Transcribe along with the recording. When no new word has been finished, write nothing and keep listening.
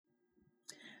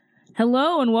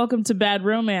Hello and welcome to Bad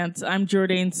Romance. I'm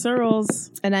Jordan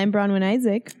Searles. And I'm Bronwyn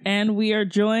Isaac. And we are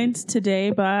joined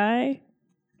today by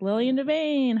Lillian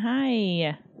Devane.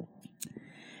 Hi.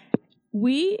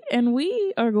 We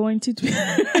are going to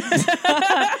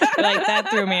Like, that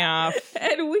threw me off.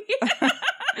 And we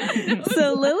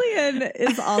So Lillian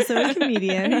is also a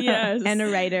comedian Yes. and a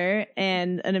writer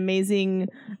and an amazing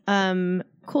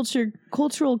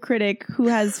cultural critic who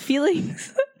has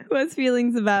feelings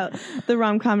about the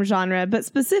rom-com genre, but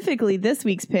specifically this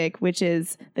week's pick, which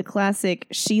is the classic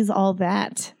She's All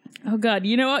That. Oh God,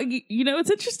 you know what?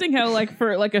 It's interesting how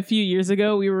for a few years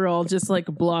ago we were all just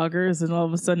bloggers, and all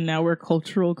of a sudden now we're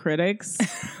cultural critics.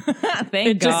 Thank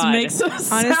It just God. makes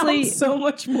us Honestly, sound so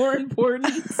much more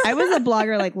important. I was a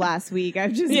blogger last week. I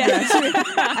just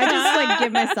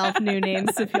give myself new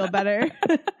names to feel better.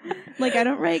 I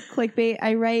don't write clickbait.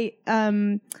 I write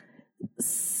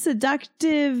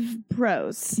seductive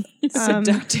prose.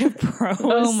 Seductive prose.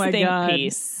 Oh my think God.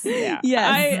 piece. Yeah.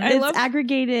 Yes, I it's love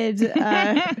aggregated.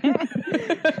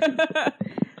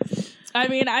 I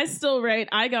mean, I still write.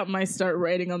 I got my start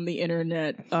writing on the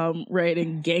internet,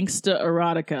 writing gangsta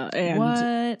erotica, and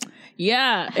What?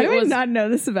 yeah, How do I not know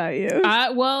this about you?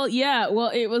 Well,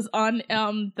 it was on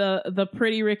the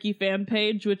Pretty Ricky fan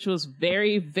page, which was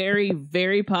very, very,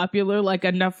 very popular,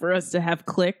 enough for us to have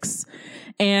clicks.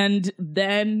 And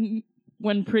then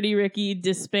when Pretty Ricky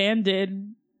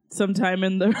disbanded sometime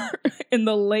in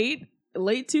the late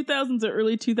 2000s or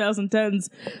early 2010s,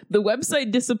 the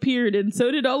website disappeared, and so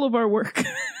did all of our work.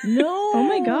 No. Oh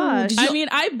my gosh. I mean,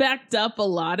 I backed up a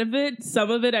lot of it. Some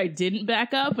of it I didn't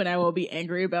back up, and I will be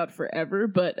angry about forever,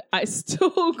 but I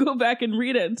still go back and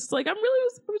read it. It's I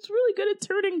was really good at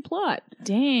turning plot.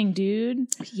 Dang, dude.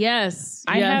 Yes.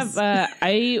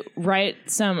 I write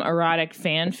some erotic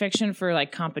fan fiction for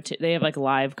they have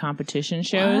live competition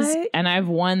shows. What? And I've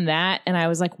won that. And I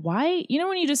was like, why? You know,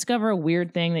 when you discover a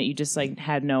weird thing that you just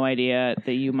had no idea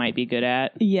that you might be good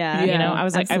at. Yeah. You know, I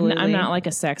was I'm absolutely. not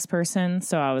a sex person,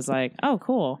 so I was like, oh,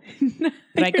 cool.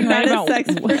 But I can You're write not about a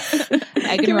sex person.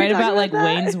 I Can can we write talk about about that?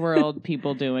 Wayne's World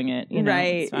people doing it. You know,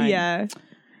 Right. it's fine. Yeah.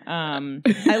 Um,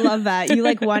 I love that. You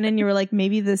won and you were like,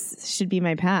 maybe this should be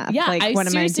my path. yeah. What am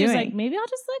I seriously doing? was maybe I'll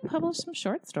just publish some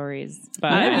short stories.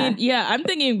 But I mean, I'm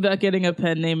thinking about getting a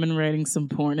pen name and writing some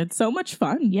porn. It's so much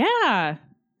fun. yeah,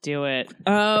 do it.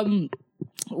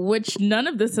 Which none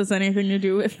of this has anything to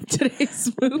do with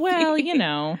today's movie. Well, you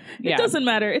know, It doesn't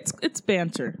matter. It's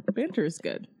banter. Banter is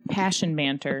good. passion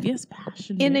banter. Yes,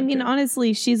 passion. And I banter. mean,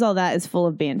 honestly, She's All That is full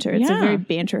of banter. It's a Yeah. very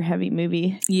banter-heavy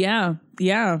movie. Yeah.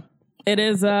 It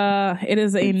is a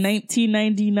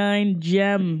 1999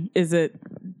 gem. Is it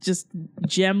just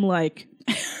gem-like?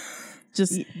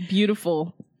 Just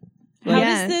beautiful. How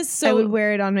Yeah, does this? I would So,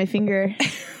 wear it on my finger.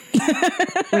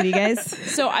 What do you guys?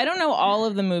 so I don't know all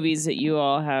of the movies that you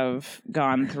all have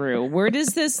gone through. Where does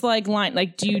this line?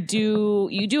 Do you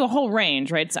do a whole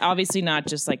range, right? It's obviously not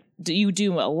just do you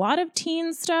do a lot of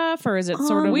teen stuff, or is it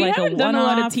sort of We a haven't done a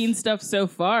lot of one-off? teen stuff so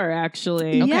far,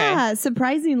 actually. Okay. Yeah,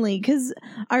 surprisingly, because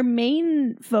our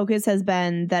main focus has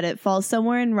been that it falls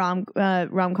somewhere in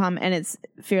rom-com and it's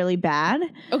fairly bad.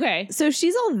 Okay. So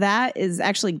She's All That is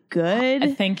actually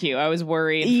good. Thank you. I was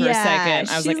worried for a second.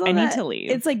 I was She's like, All I need That- to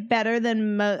leave. It's better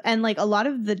than and a lot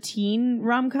of the teen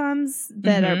rom-coms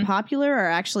that are popular are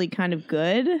actually kind of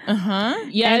good. uh-huh.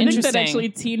 Yeah, I think that Interesting. actually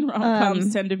teen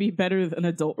rom-coms tend to be better than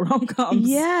adult rom-coms.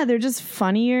 Yeah, they're just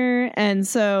funnier. And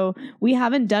so we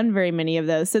haven't done very many of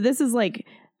those. So this is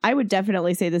I would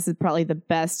definitely say this is probably the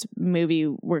best movie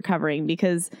we're covering,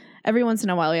 because every once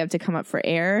in a while we have to come up for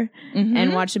air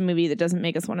and watch a movie that doesn't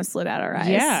make us want to slit out our eyes.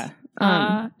 Yeah.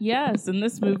 Yes, and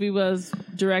this movie was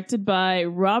directed by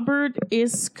Robert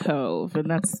Iscove, and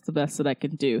that's the best that I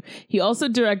can do. He also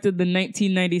directed the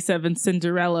 1997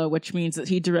 Cinderella, which means that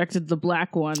he directed the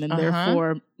black one, and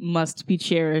therefore must be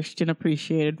cherished and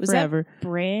appreciated Was forever. that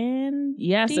Brandy?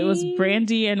 Yes, it was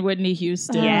Brandy and Whitney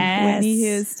Houston. Yes. Whitney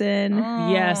Houston.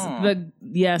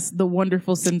 Yes, the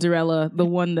wonderful Cinderella, the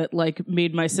one that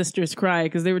made my sisters cry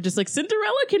because they were just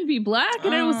Cinderella can be black,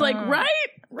 and I was like, right.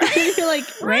 You're like,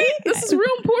 Right? This is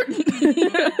real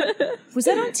important. Was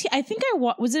that on I think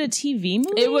was it a TV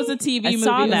movie? It was a TV movie.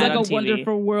 Saw It was that like on a TV.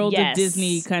 Wonderful World Yes. of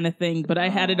Disney kind of thing. But I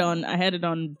had it on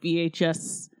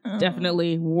VHS.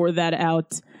 Definitely wore that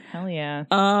out. Hell yeah.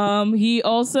 He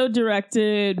also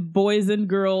directed Boys and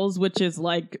Girls, which is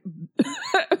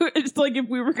it's if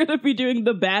we were gonna be doing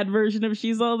the bad version of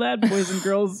She's All That, Boys and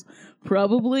Girls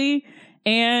probably.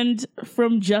 And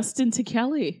From Justin to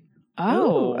Kelly.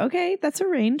 Oh, okay. That's a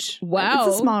range. Wow.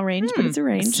 It's a small range, but it's a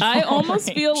range. I almost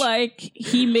range. feel like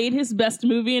he made his best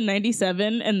movie in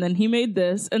 97 and then he made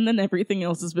this and then everything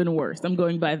else has been worse. I'm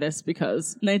going by this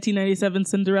because 1997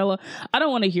 Cinderella. I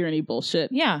don't want to hear any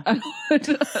bullshit. yeah. I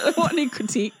don't want any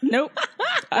critique. Nope.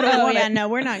 I don't want it. No,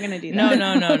 we're not going to do that.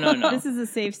 No. This is a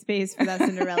safe space for that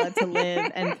Cinderella to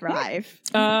live and thrive.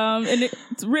 And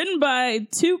it's written by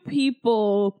two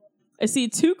people. I see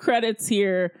two credits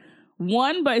here.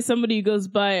 One by somebody who goes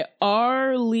by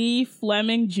R. Lee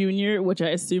Fleming Jr., which I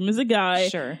assume is a guy.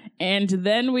 Sure. And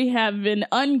then we have an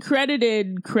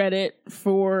uncredited credit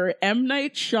for M.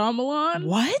 Night Shyamalan.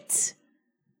 What?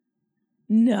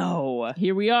 No.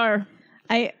 Here we are.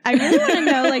 I really want to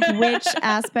know like which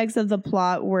aspects of the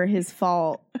plot were his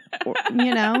fault.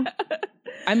 You know?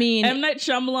 I mean, M. Night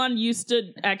Shyamalan used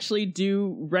to actually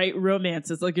write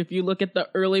romances. Like if you look at the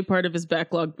early part of his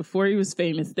backlog before he was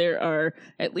famous, there are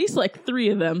at least like 3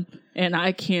 of them, and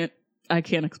I can't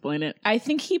explain it. I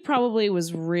think he probably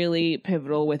was really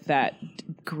pivotal with that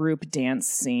group dance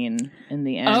scene in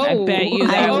the end. I bet you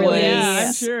that was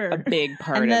I'm sure. a big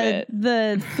part And of it.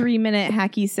 the 3-minute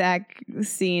hacky sack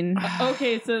scene.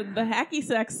 Okay, so the hacky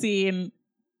sack scene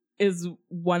is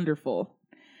wonderful.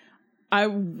 I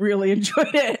really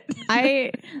enjoyed it.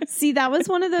 I see that was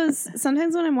one of those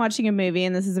sometimes when I'm watching a movie,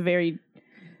 and this is a very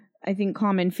I think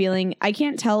common feeling, I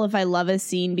can't tell if I love a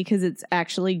scene because it's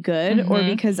actually good or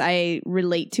because I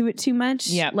relate to it too much.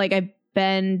 Yep. Like I've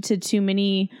been to too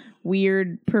many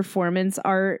weird performance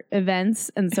art events,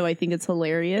 and so I think it's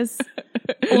hilarious.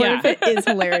 Or if it is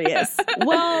hilarious.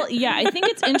 Well, yeah, I think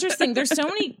it's interesting. There's so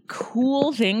many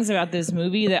cool things about this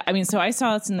movie that so I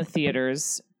saw this in the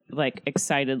theaters like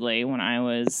excitedly when I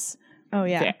was Oh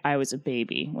yeah. I was a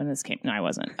baby when this came. No, I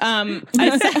wasn't. I'm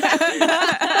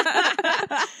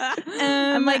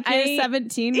like, you're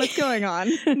 17. What's going on?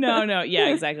 No. Yeah,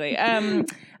 exactly.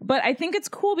 But I think it's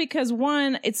cool because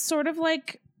one, it's sort of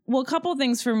like, well, a couple of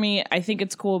things for me. I think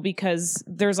it's cool because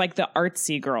there's like the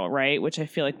artsy girl, right? Which I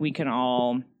feel like we can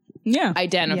all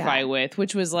identify with,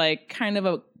 which was like kind of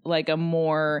a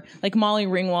more like Molly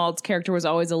Ringwald's character was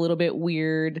always a little bit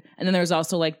weird, and then there's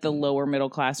also like the lower middle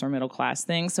class or middle class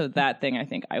thing. So that thing I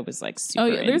think I was like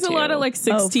super there's into. a lot of like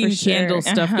 16 for sure. candle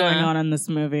stuff going on in this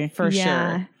movie. for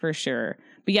Yeah. sure.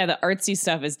 But yeah, the artsy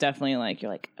stuff is definitely like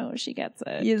you're like, oh, she gets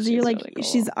it. You're She's like, really cool.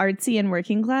 she's artsy and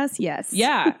working class. Yes.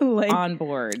 yeah Like, on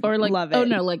board. Or like, Love oh it.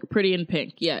 no, like Pretty in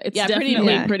Pink. Yeah, it's Yeah, Pretty in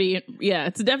definitely Pink. pretty. Yeah,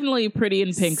 it's definitely Pretty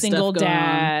in Pink. Single stuff going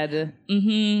dad. on.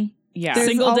 Mm-hmm. Yeah. There's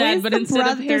Single dad, always but the instead of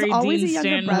broth- there's Harry always a Dean younger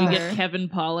Stanton, we brother. get Kevin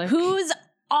Pollak. Who's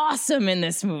awesome in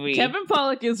this movie? Kevin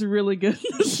Pollak is really good.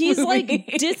 in this He's movie. like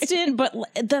distant, but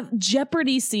the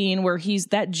Jeopardy scene where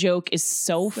that joke is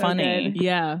so funny. good.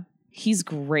 yeah. He's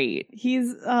great.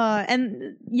 He's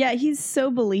and yeah, he's so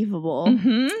believable.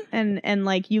 Mm-hmm. And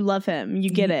like you love him. You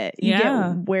get it. You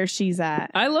Yeah. get where she's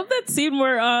at. I love that scene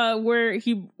where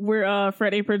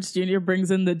Freddie Prinze Jr.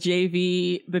 brings in the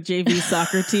JV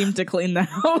soccer team to clean the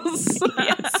house.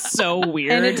 Yeah, it's so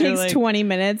weird. And it takes Like- 20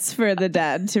 minutes for the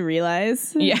dad to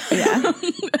realize. Yeah.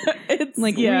 It's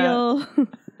Like yeah. real.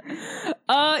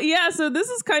 So this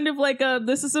is kind of like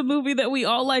this is a movie that we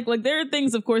all like. Like there are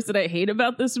things, of course, that I hate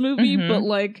about this movie, Mhm. but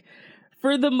like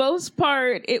for the most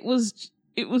part, it was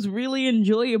really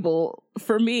enjoyable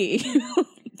for me.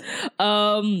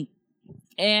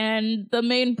 And the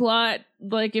main plot,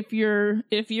 like if you're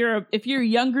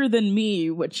younger than me,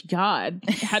 which God,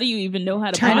 how do you even know how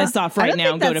to Turn pod- this off I right don't now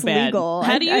think and go to that's bed. legal.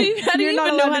 How do you You're not even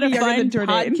know allowed how to to be younger find than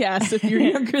Jordan. podcasts if you're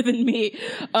younger than me?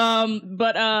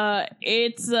 But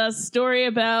it's a story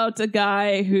about a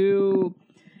guy who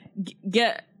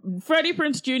Freddie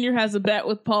Prinze Jr. has a bet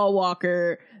with Paul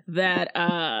Walker that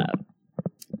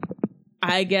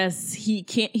I guess he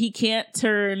can't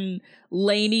turn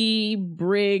Lainey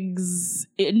Briggs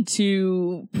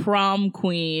into prom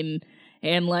queen,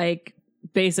 and like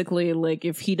basically like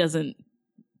if he doesn't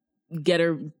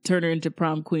turn her into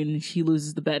prom queen, she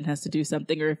loses the bet and has to do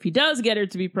something, or if he does get her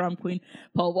to be prom queen,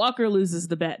 Paul Walker loses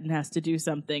the bet and has to do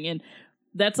something. And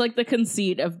that's like the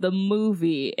conceit of the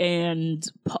movie. And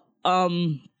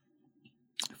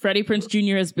Freddie Prinze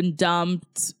Jr. has been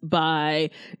dumped by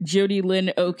Jodie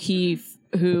Lynn O'Keefe,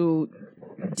 who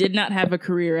did not have a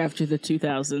career after the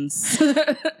 2000s.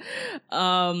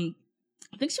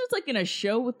 I think she was like in a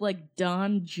show with like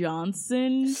Don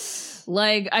Johnson.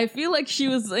 Like I feel like she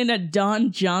was in a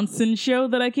Don Johnson show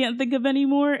that I can't think of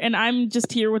anymore. And I'm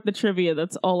just here with the trivia.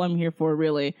 That's all I'm here for,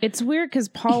 really. It's weird because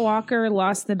Paul Walker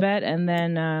lost the bet and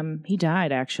then he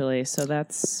died actually. So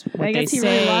that's what I they guess he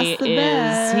say really lost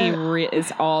the bet.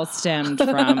 is all stemmed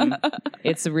from.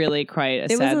 It's really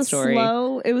quite a sad story.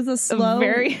 It was a slow,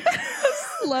 very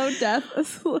slow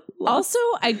death. Also,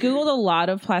 I Googled a lot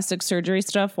of plastic surgery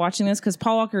stuff watching this because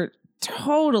Paul Walker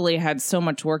totally had so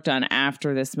much work done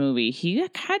after this movie. He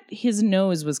had his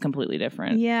nose was completely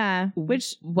different. Yeah,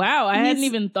 which Wow, I hadn't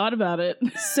even thought about it.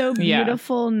 so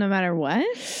beautiful no matter what.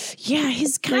 Yeah,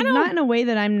 he's kind Like, of not in a way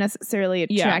that I'm necessarily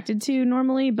attracted to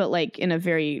normally, but like in a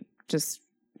very just,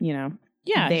 you know,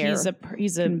 there. he's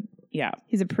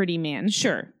He's a pretty man.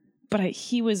 sure. But I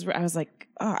was like,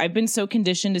 oh, I've been so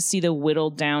conditioned to see the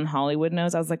whittled down Hollywood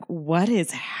nose. I was like, what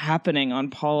is happening on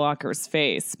Paul Walker's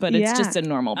face? But it's Yeah. just a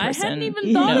normal person. I hadn't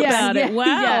even thought Yeah, about it. yeah, Wow.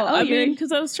 yeah. Oh, I you're- mean,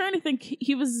 because I was trying to think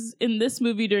he was in this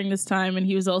movie during this time, and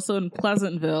he was also in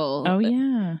Pleasantville. Oh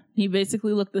yeah. He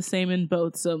basically looked the same in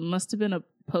both, so it must have been a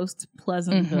post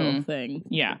Pleasantville thing.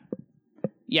 Yeah.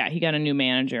 Yeah, he got a new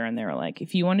manager and they were like,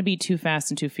 if you want to be Too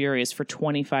Fast and Too Furious for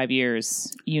 25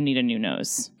 years, you need a new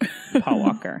nose. Paul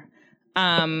Walker.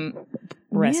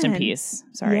 Rest in Man. peace.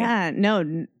 Sorry. Yeah,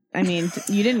 no, I mean,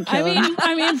 you didn't kill him.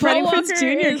 I mean, Freddie Paul Prinze Walker Jr.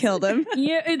 is- killed him.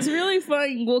 Yeah, it's really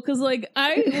funny. Well, because like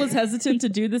I was hesitant to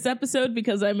do this episode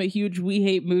because I'm a huge We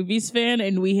Hate Movies fan,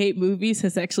 and We Hate Movies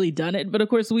has actually done it. But of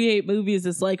course, We Hate Movies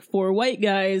is like 4 white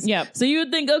guys. Yep. So you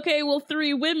would think, okay, well,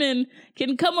 3 women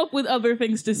can come up with other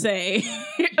things to say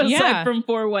aside Yeah. from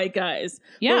 4 white guys.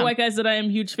 Yeah. 4 white guys that I am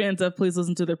huge fans of. Please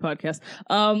listen to their podcast.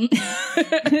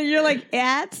 You're like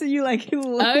ads. You like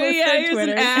Oh yeah, here's an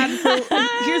ad for here's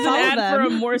an Follow ad for a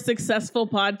them. more successful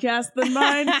podcast than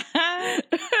mine.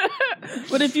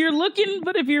 But if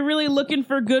you're really looking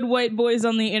for good white boys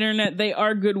on the internet, they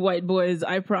are good white boys.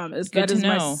 I promise. Good That to is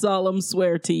my know. solemn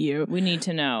swear to you. We need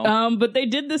to know. But they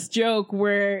did this joke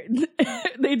where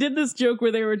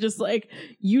they were just like,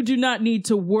 you do not need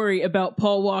to worry about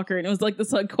Paul Walker, and it was like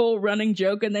this like whole running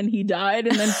joke, and then he died,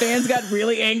 and then fans got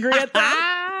really angry at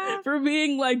them for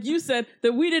being like, you said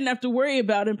that we didn't have to worry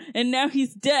about him, and now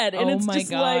he's dead, and oh it's my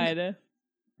just God. like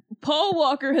Paul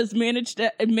Walker has managed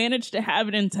to have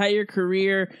an entire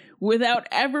career without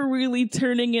ever really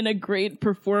turning in a great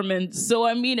performance. So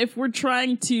I mean, if we're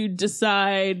trying to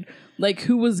decide like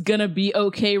who was gonna be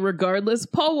okay regardless,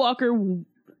 Paul Walker.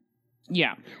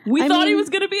 Yeah. We I thought he mean- was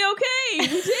gonna be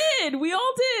okay. We did. We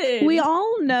all did. We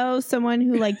all know someone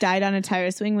who like died on a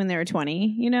tire swing when they were 20,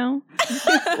 you know?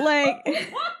 Like, you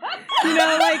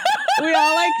know, like we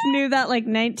all like knew that like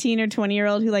 19 or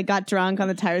 20-year-old who like got drunk on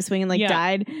the tire swing and like Yeah.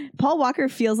 died. Paul Walker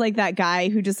feels like that guy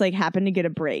who just like happened to get a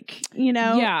break, you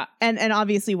know? Yeah. And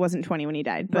obviously wasn't 20 when he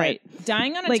died, but Right.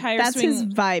 Dying on a like tire that's swing his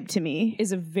vibe to me.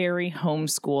 is a very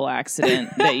homeschool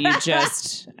accident that you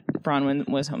just Bronwyn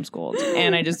was homeschooled.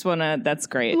 And I just wanna that's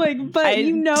great. Like, but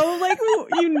you know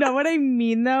what I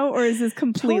mean though, or is this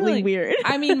completely Totally. weird?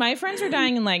 I mean, my friends were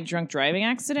dying in like drunk driving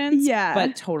accidents. Yeah.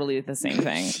 But totally the same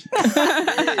thing.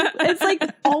 It's like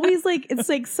always like it's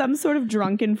like some sort of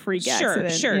drunken freak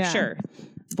accident. Yeah. Sure.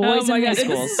 Boys Oh my in high God.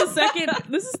 And schools.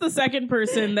 This is the second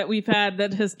person that we've had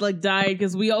that has like died,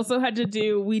 because we also had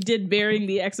to we did Burying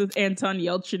the Ex with Anton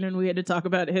Yelchin, and we had to talk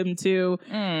about him too.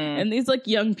 And these like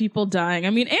young people dying.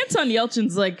 I mean, Anton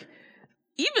Yelchin's like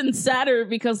even sadder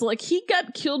because like he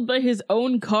got killed by his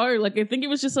own car. Like I think it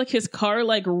was just like his car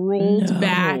like rolled No.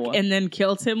 back and then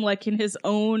killed him like in his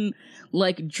own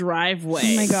like driveway.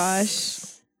 Oh my gosh.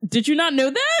 Did you not know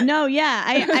that? No, yeah,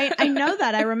 I know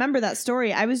that. I remember that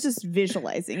story. I was just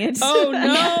visualizing it. Oh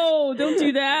no, don't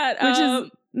do that. Which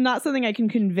is not something I can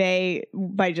convey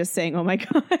by just saying, "Oh my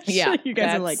gosh." Yeah, you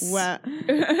guys are like, that's- "Wow."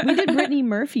 We did Brittany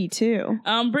Murphy too.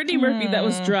 Brittany Murphy, that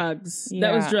was drugs. That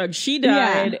Yeah. was drugs. She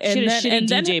died, She had a shitty and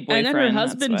then DJ and then her boyfriend,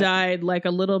 husband that's what- died like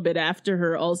a little bit after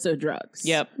her, also drugs.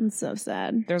 Yep. It's so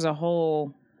sad. There's a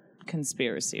whole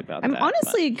conspiracy about I'm that.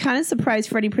 honestly kind of surprised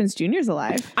Freddie Prinze Jr. is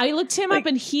alive. I looked him up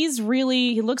and he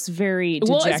looks very dejected.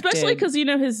 Well, especially because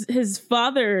his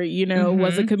father,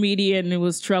 was a comedian who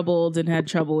was troubled and had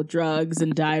trouble with drugs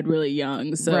and died really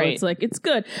young. So Right. it's like it's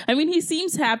good. I mean, he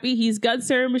seems happy. He's got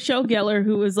Sarah Michelle Gellar,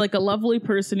 who is like a lovely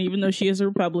person, even though she is a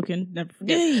Republican. Never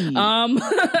forget.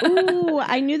 Ooh,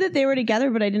 I knew that they were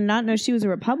together, but I did not know she was a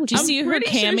Republican. Did you see her pretty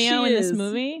sure cameo she in this is.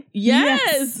 movie?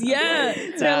 Yes, yeah.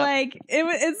 They're like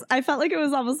I felt like it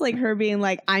was almost like her being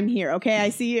like, "I'm here, okay, I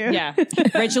see you." Yeah.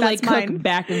 Rachel That's Cook mine.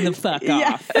 backing the fuck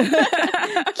Yeah. off.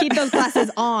 Keep those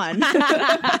glasses on.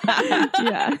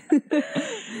 Yeah.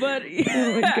 But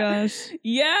Oh my gosh.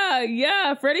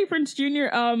 yeah. Freddie Prinze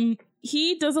Jr.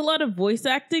 He does a lot of voice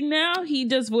acting now. He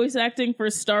does voice acting for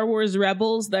Star Wars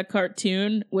Rebels, that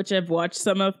cartoon, which I've watched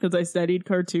some of because I studied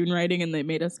cartoon writing and they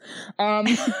made us. No,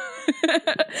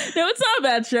 it's not a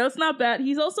bad show. It's not bad.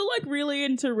 He's also like really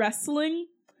into wrestling.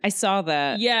 I saw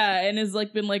that. Yeah, and has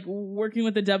like been like working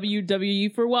with the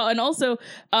WWE for a while. And also,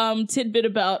 tidbit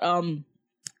about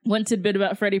one tidbit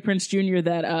about Freddie Prinze Jr.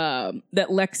 that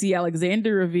Lexi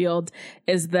Alexander revealed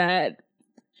is that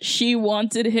she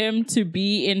wanted him to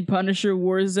be in Punisher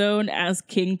Warzone as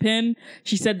Kingpin.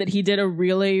 She said that he did a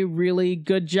really, really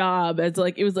good job as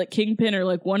like, it was like Kingpin or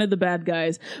like one of the bad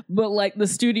guys. But like the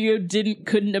studio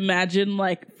couldn't imagine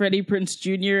like Freddie Prinze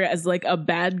Jr. as like a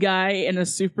bad guy in a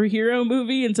superhero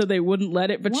movie. And so they wouldn't let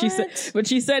it. But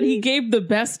she said he gave the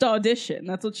best audition.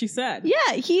 That's what she said.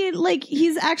 Yeah.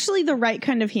 He's actually the right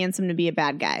kind of handsome to be a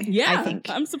bad guy. Yeah. I think.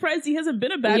 I'm surprised he hasn't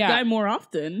been a bad guy more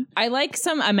often. I like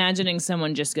imagining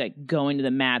someone just like going to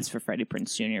the mats for Freddie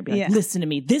Prinze Jr. Be like, Yeah. listen to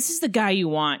me, this is the guy you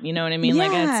want. You know what I mean?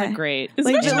 Like, Yeah. it's a great,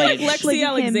 Especially like image. Lexi like him.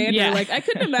 Alexander. Yeah. Like I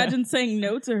couldn't imagine saying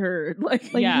no to her.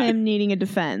 Like Yeah. him needing a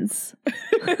defense.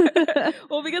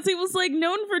 well, because he was like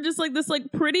known for just like this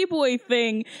like pretty boy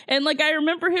thing. And like I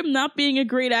remember him not being a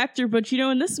great actor, but you know,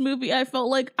 in this movie I felt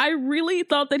like I really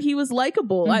thought that he was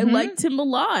likable. I liked him a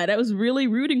lot. I was really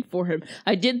rooting for him.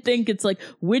 I did think it's like,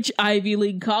 which Ivy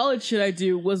League college should I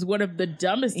do was one of the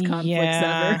dumbest conflicts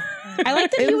ever. I like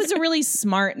that he was really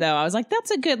smart though. I was like, that's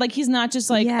a good, like, he's not just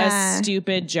like Yeah. a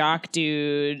stupid jock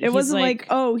dude. It wasn't like,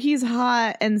 oh, he's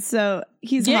hot, and so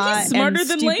he's Yeah, hot he's smarter and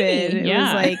than stupid. Lainey. It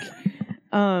Yeah. was like,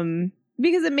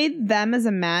 because it made them as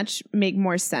a match make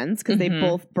more sense because they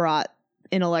both brought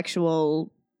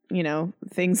intellectual,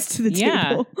 things to the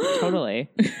table. Totally.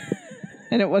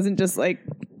 And it wasn't just like,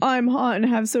 I'm hot and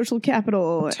have social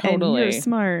capital and Totally. you're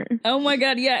smart. Oh my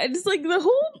god, yeah. It's like the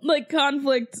whole like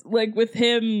conflict like with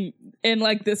him and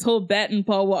like this whole bet and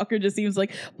Paul Walker just seems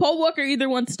like Paul Walker either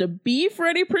wants to be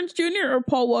Freddie Prinze Jr. or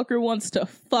Paul Walker wants to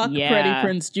fuck Yeah. Freddie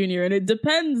Prinze Jr. And it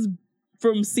depends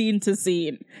from scene to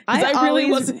scene. 'Cause I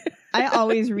really wasn't. I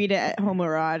always read it at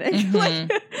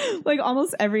homoerotic. like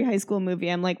almost every high school movie,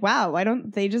 I'm like, wow, why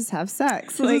don't they just have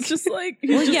sex? Like, Like, it's just like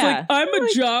he's just yeah. like I'm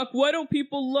a jock. Why don't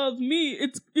people love me?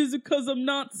 Is it because I'm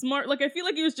not smart? Like I feel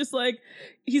like he was just like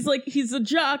he's a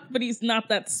jock, but he's not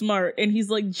that smart, and he's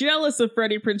like jealous of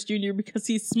Freddie Prinze Jr. because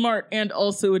he's smart and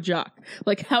also a jock.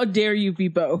 Like how dare you be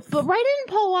both? But why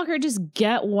didn't Paul Walker just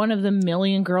get one of the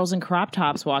million girls in crop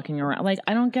tops walking around? Like,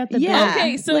 I don't get the Yeah.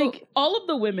 Okay, so like- all of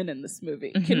the women in this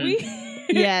movie, can we?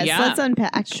 yes, Yeah. let's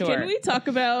unpack. Sure. Can we talk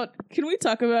about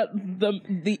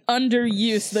the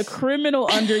underuse, the criminal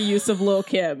underuse of Lil'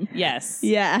 Kim? Yes.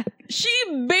 Yeah. She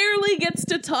barely gets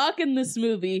to talk in this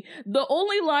movie. The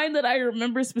only line that I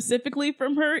remember specifically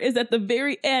from her is at the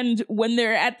very end when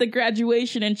they're at the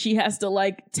graduation and she has to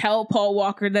like tell Paul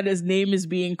Walker that his name is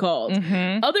being called.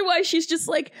 Otherwise, she's just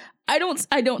like, I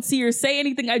don't see her say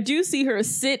anything. I do see her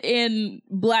sit in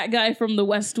Black Guy from the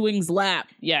West Wing's lap.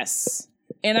 Yes.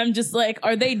 And I'm just like,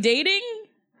 are they dating?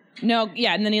 No,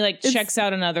 yeah, and then he like checks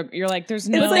out another. You're like, there's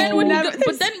no. But then when he, never-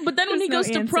 but then when he there's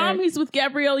goes no to prom, answer. he's with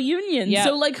Gabrielle Union. Yeah.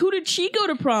 So like, who did she go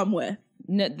to prom with?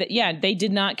 No, yeah, they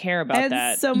did not care about I had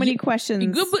that. so many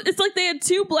questions. Good, but it's like they had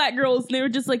two black girls, and they were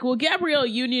just like, well, Gabrielle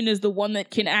Union is the one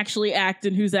that can actually act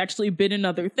and who's actually been in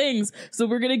other things. So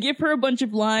we're going to give her a bunch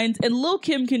of lines, and Lil'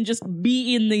 Kim can just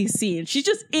be in these scenes. She's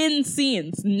just in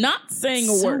scenes, not saying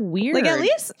a so word. weird. Like, at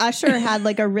least Usher had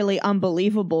like a really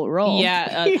unbelievable role.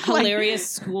 Yeah, Like, hilarious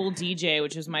school DJ,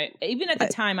 which was even at the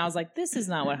time, I was like, this is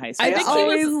not what high school I I think is.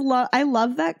 he was- always I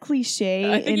love that cliche.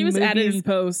 I think he in was added in movies.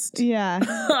 post, Yeah,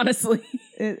 honestly.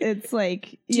 it's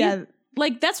like Do you-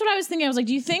 like, that's what I was thinking. I was like,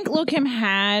 do you think Lil' Kim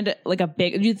had like do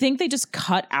you think they just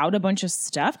cut out a bunch of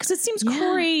stuff? Because it seems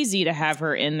crazy to have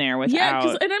her in there without.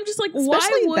 Yeah, and I'm just like, Especially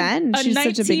why would then, a she's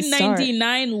such a big star.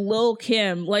 1999 Lil'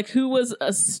 Kim, like who was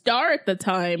a star at the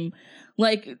time,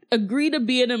 like agree to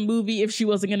be in a movie if she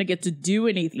wasn't going to get to do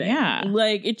anything? Yeah.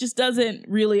 Like it just doesn't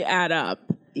really add up.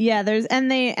 yeah,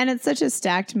 and it's such a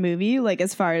stacked movie. Like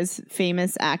as far as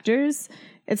famous actors,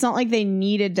 it's not like they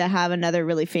needed to have another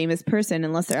really famous person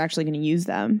unless they're actually going to use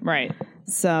them. Right.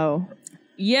 So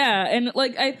Yeah, and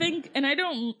like I think, and I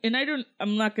don't,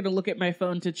 I'm not gonna look at my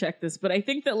phone to check this, but I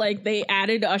think that like they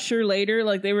added Usher later,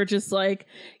 like they were just like,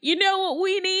 you know what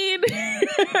we need?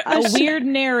 A weird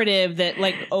narrative that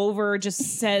like just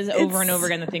says over and over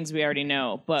again the things we already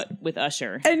know, but with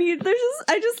Usher. and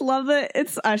I just love that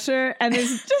it's Usher and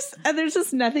there's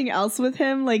just nothing else with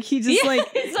him. Like he just like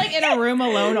He's like in a room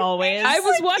alone always. I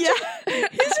was watching. yeah,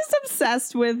 he's just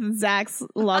obsessed with Zach's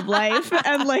love life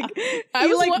and like I he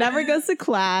was like wa- never goes to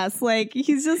class. Like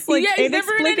he's just like Yeah, he's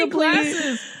never in any inexplicably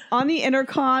classes. on the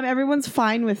intercom. Everyone's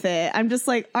fine with it. I'm just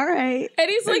like, all right. And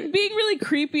he's like being really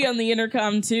creepy on the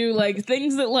intercom too, like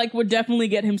things that like would definitely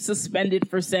get him suspended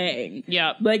for saying.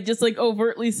 Yep. Like just like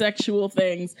overtly sexual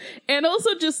things. And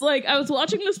also just like I was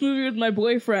watching this movie with my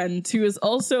boyfriend who is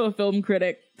also a film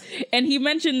critic, and he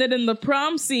mentioned that in the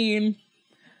prom scene,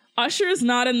 Usher is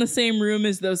not in the same room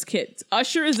as those kids.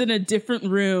 Usher is in a different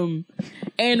room.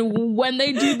 And when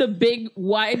they do the big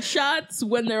wide shots,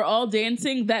 when they're all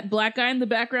dancing, that black guy in the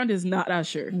background is not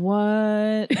Usher.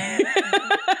 What?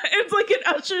 It's like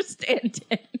an Usher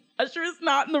stand-in. Usher is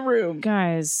not in the room.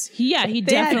 Guys, he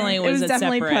definitely it was was a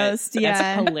definitely separate. post, yeah.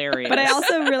 That's hilarious. But I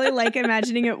also really like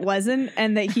imagining it wasn't,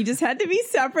 and that he just had to be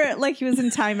separate, like he was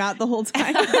in timeout the whole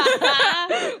time.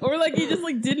 Or like he just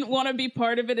like didn't want to be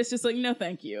part of it. It's just like, no,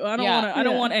 thank you. I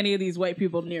don't want any of these white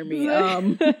people near me.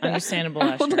 Understandable.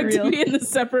 I would like to be in a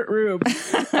separate room.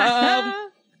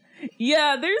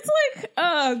 Yeah, there's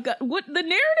like what the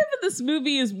narrative of this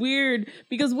movie is weird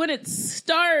because when it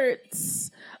starts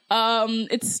doesn't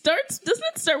it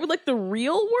start with like the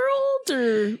real world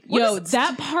or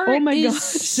that part Oh my is gosh.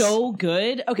 so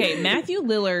good. Okay, Matthew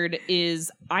Lillard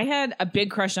I had a big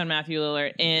crush on Matthew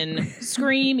Lillard in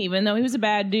Scream, even though he was a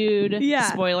bad dude.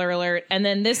 Yeah. Spoiler alert. And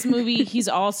then this movie, he's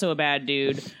also a bad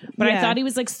dude. But I Yeah. thought he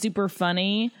was like super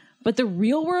funny. But the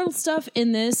real world stuff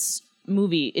in this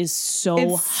movie is so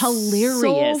It's hilarious.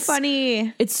 so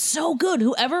funny. It's so good.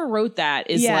 Whoever wrote that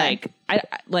is Yeah.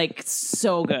 like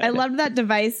so good. I loved that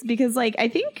device because, like, I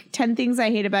think 10 Things I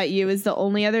Hate About You is the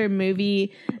only other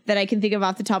movie that I can think of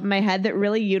off the top of my head that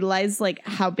really utilized, like,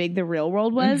 how big the real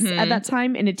world was at that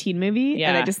time in a teen movie. Yeah.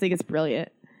 And I just think it's brilliant.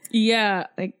 yeah.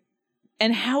 Like,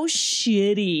 and how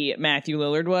shitty Matthew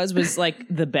Lillard was like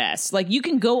the best. Like you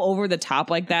can go over the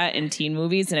top like that in teen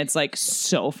movies and it's like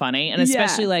so funny. And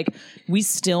especially like we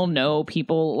still know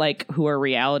people like who are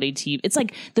reality TV. It's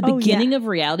like the beginning of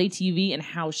reality TV and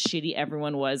how shitty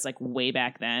everyone was like way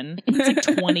back then. It's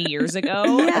like 20 years ago.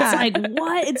 Yeah. It's like,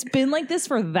 what? It's been like this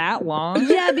for that long?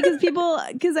 yeah,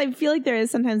 because I feel like there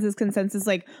is sometimes this consensus,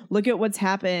 like, look at what's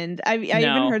happened. I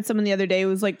even heard someone the other day who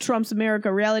was like, Trump's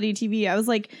America, reality TV. I was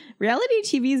like, reality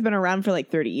TV has been around for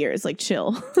like 30 years. Like,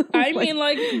 chill. I mean,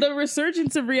 like, the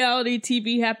resurgence of reality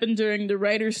TV happened during the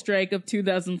writer's strike of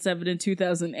 2007 and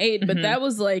 2008, but that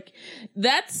was like,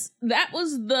 that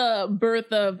was the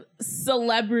birth of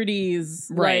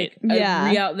celebrities. Right. Like,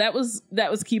 Yeah. that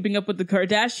was Keeping Up with the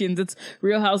Kardashians. It's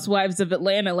Real Housewives of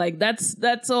Atlanta. Like,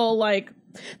 that's all like,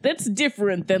 that's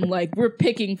different than like we're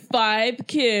picking 5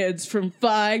 kids from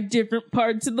 5 different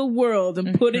parts of the world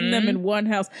and putting them in one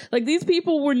house. Like these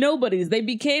people were nobodies. They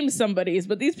became somebodies,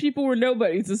 but these people were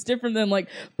nobodies. It's different than like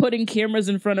putting cameras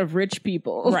in front of rich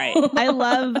people. Right. I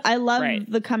love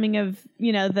Right. the coming of,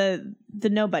 the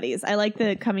nobodies. I like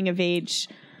the coming of age,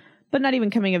 but not even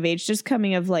coming of age, just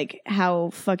coming of like how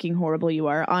fucking horrible you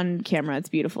are on camera. It's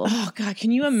beautiful. Oh God,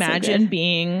 can you imagine good.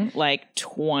 being like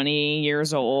 20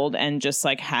 years old and just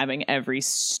like having every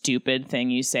stupid thing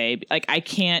you say? Like I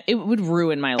can't, it would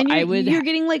ruin my life. And you're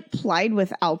getting like plied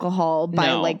with alcohol by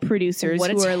No. like producers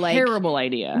What who a are like, terrible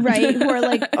idea. right, who are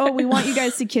like, oh, we want you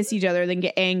guys to kiss each other, then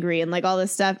get angry and like all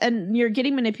this stuff. And you're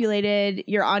getting manipulated.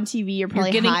 You're on TV. You're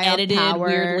probably You're getting high edited on power.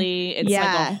 weirdly. It's like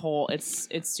Yeah. a whole, it's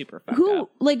super fucked Who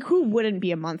up. who wouldn't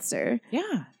be a monster?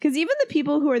 Yeah. Because even the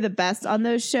people who are the best on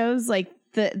those shows, like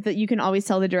the you can always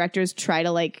tell the directors try to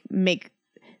like make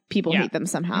people Yeah. hate them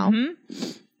somehow.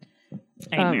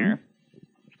 Nightmare.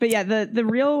 But yeah, the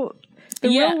real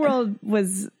world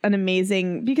was an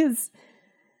amazing, because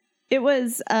it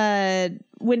was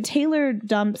when Taylor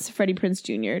dumps Freddie Prinze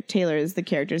Jr. Taylor is the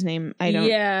character's name. I don't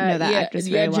know that actress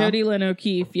very well. Jodie Lynn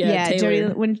O'Keefe. Yeah,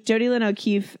 Taylor. when Jodie Lynn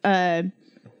O'Keefe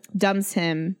dumps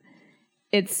him,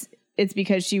 it's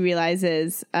because she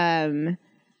realizes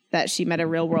that she met a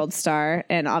real world star,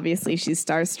 and obviously she's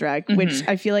starstruck, which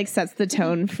I feel like sets the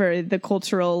tone for the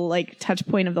cultural like touch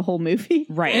point of the whole movie.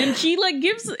 Right. And she like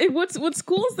gives what's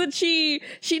cool is that she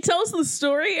tells the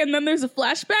story and then there's a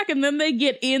flashback and then they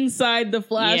get inside the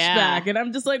flashback Yeah. and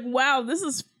I'm just like, wow, these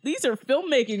are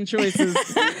filmmaking choices.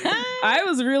 I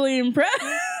was really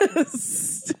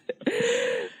impressed.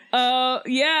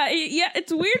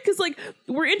 It's weird because like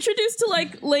we're introduced to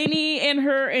like Lainey and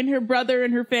her brother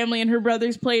and her family, and her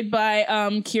brother's played by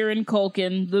Kieran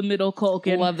Culkin, the middle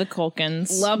Culkin. Love the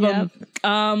Culkins. Love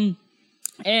him.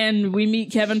 And we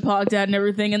meet Kevin Pogdad and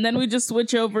everything, and then we just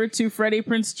switch over to Freddie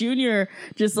Prinze Jr.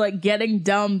 just like getting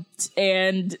dumped,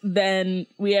 and then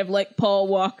we have like Paul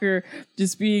Walker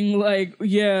just being like,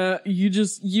 "Yeah,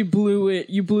 you blew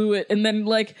it," and then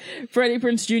like Freddie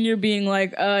Prinze Jr. being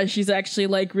like, "She's actually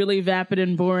like really vapid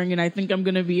and boring, and I think I'm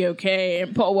gonna be okay,"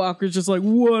 and Paul Walker's just like,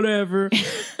 "Whatever."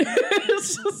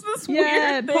 It's just this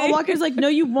weird thing. Paul Walker's like, no,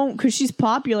 you won't, because she's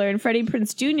popular, and Freddie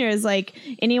Prinze Jr. is like,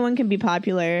 anyone can be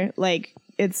popular. Like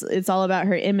it's all about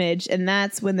her image, and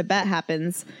that's when the bet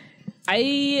happens.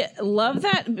 I love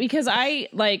that because I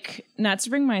like, not to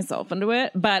bring myself into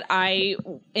it, but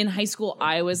in high school,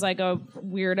 I was like a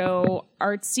weirdo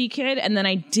artsy kid. And then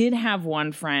I did have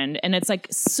one friend, and it's like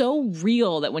so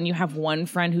real that when you have one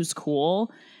friend who's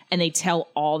cool and they tell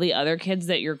all the other kids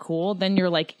that you're cool, then you're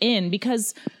like in,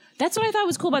 because that's what I thought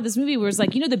was cool about this movie, where it's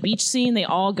like, you know, the beach scene, they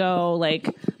all go,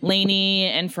 like Lainey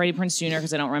and Freddie Prinze Jr.,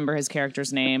 because I don't remember his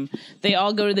character's name. They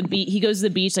all go to the beach. He goes to the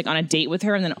beach like on a date with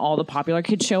her, and then all the popular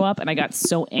kids show up. And I got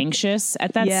so anxious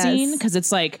at that scene, because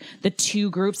it's like the two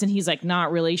groups, and he's like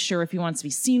not really sure if he wants to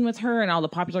be seen with her. And all the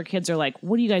popular kids are like,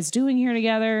 what are you guys doing here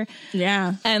together?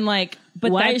 Yeah. And like,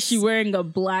 but why is she wearing a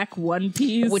black one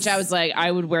piece? Which I was like,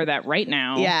 I would wear that right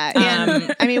now. Yeah.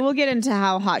 And I mean, we'll get into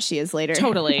how hot she is later.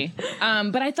 Totally.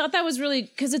 But I thought that was really,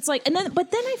 because it's like,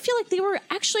 but then I feel like they were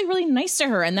actually really nice to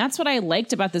her. And that's what I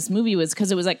liked about this movie, was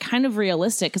because it was like kind of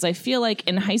realistic. Because I feel like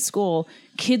in high school,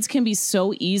 kids can be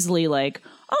so easily like,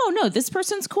 oh no, this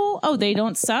person's cool. Oh, they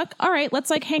don't suck. All right, let's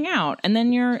like hang out. And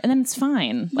then it's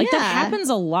fine. Like that happens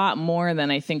a lot more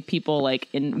than I think people like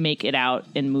make it out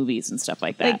in movies and stuff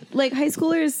like that. Like high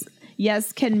schoolers,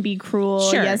 yes, can be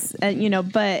cruel. Sure. Yes. You know,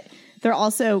 but they're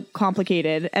also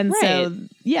complicated. And so,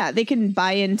 yeah, they can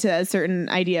buy into a certain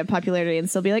idea of popularity and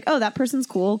still be like, oh, that person's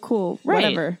cool,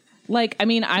 whatever. Like, I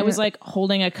mean, I was like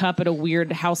holding a cup at a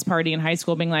weird house party in high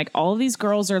school being like, all of these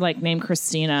girls are like named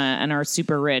Christina and are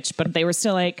super rich, but they were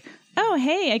still like, oh,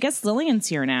 hey, I guess Lillian's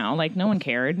here now. Like, no one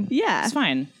cared. Yeah. It's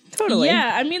fine. Totally.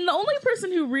 Yeah, I mean, the only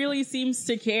person who really seems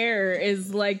to care is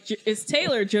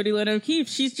Taylor, Jodie Lynn O'Keefe.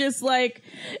 She's just like,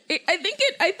 I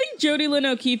think Jodie Lynn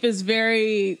O'Keefe is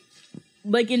very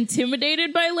like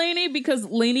intimidated by Lainey, because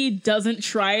Lainey doesn't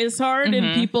try as hard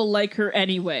and people like her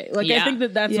anyway. Like, I think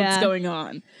that's what's going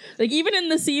on. Like, even in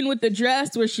the scene with the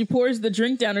dress where she pours the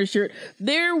drink down her shirt,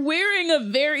 they're wearing a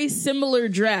very similar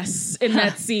dress in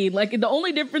that scene. Like, the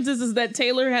only difference is that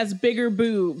Taylor has bigger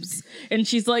boobs and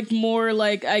she's like more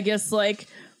like, I guess, like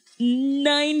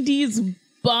 90s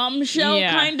bombshell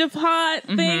kind of hot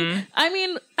thing. I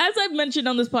mean, as I've mentioned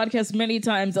on this podcast many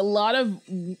times, a lot of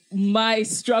my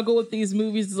struggle with these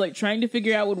movies is like trying to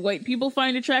figure out what white people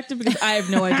find attractive, because I have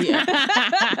no idea.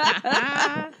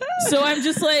 So I'm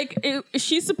just like,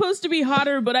 she's supposed to be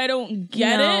hotter, but I don't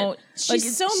get it.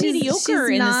 She's so mediocre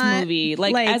in this movie.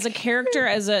 Like as a character,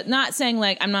 not saying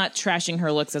like, I'm not trashing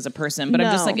her looks as a person, but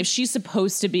I'm just like, if she's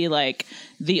supposed to be like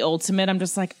the ultimate, I'm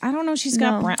just like, I don't know. She's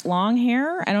got long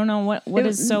hair. I don't know what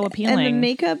is so appealing. And the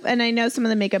makeup, and I know some of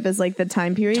the makeup is like the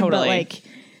time period, totally. But like,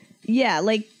 yeah,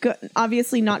 like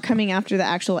obviously not coming after the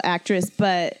actual actress,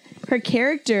 but her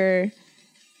character,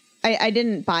 I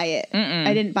didn't buy it.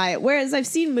 I didn't buy it. Whereas I've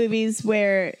seen movies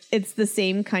where it's the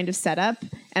same kind of setup,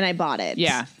 and I bought it.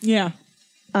 Yeah. Yeah.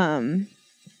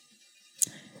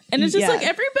 And it's just like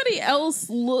everybody else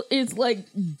is like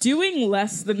doing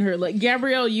less than her. Like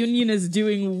Gabrielle Union is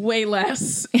doing way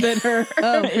less than her.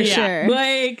 Oh, for sure.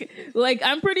 Like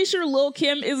I'm pretty sure Lil'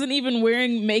 Kim isn't even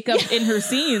wearing makeup in her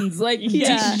scenes. Like, do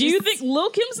you think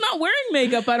Lil' Kim's not wearing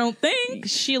makeup? I don't think.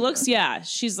 She looks,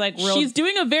 she's like real. She's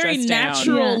doing a very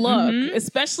natural look,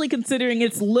 especially considering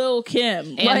it's Lil' Kim.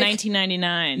 And like,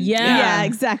 1999. Yeah,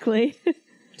 exactly.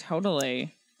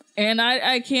 Totally. And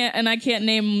I can't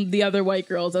name the other white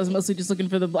girls. I was mostly just looking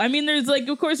for I mean, there's like,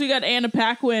 of course, we got Anna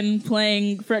Paquin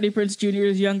playing Freddie Prinze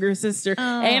Jr.'s younger sister.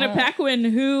 Oh. Anna Paquin,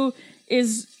 who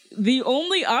is the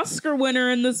only Oscar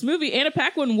winner in this movie. Anna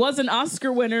Paquin was an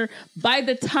Oscar winner by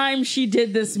the time she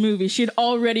did this movie. She'd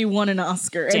already won an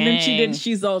Oscar. Dang. And then she did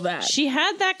She's All That. She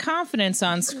had that confidence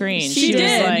on screen. She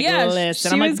did, was like, yeah.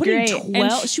 Listen. She I'm was like, great.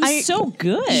 She was so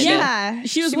good. Yeah.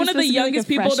 She was one of the youngest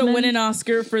people to win an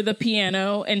Oscar for the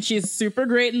piano, and she's super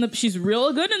great she's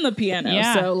real good in the piano.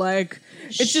 Yeah. So like,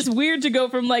 it's just weird to go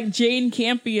from like Jane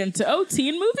Campion to,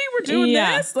 teen movie? We're doing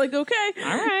this? Like, okay.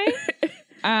 All right.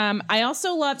 I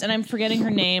also loved, and I'm forgetting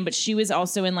her name, but she was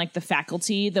also in like The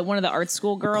Faculty, one of the art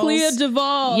school girls. Clea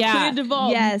Duvall. Yeah. Clea Duvall.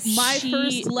 Yes. My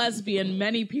first lesbian,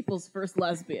 many people's first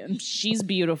lesbian. She's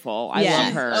beautiful. I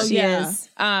love her. Oh, she is.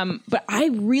 But I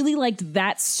really liked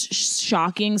that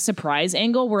shocking surprise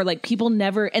angle where like people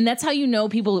never, and that's how you know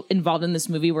people involved in this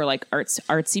movie were like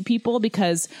artsy people,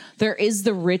 because there is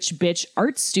the rich bitch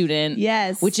art student.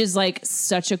 Yes. Which is like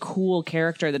such a cool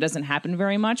character that doesn't happen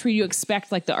very much, where you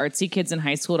expect like the artsy kids in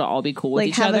high school to all be cool with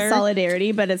each other. Like have a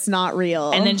solidarity, but it's not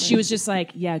real. And then she was just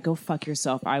like, yeah, go fuck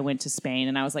yourself. I went to Spain.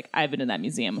 And I was like, I've been to that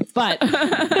museum. But, but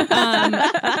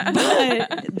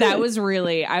that was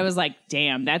really, I was like,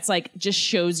 damn, that's like, just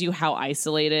shows you how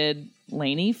isolated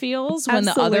Lainey feels when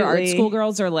the other art school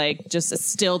girls are like, just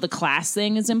still the class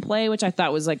thing is in play, which I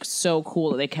thought was like so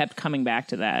cool that they kept coming back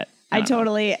to that. I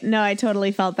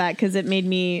totally felt that because it made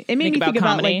me think about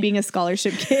comedy. like being a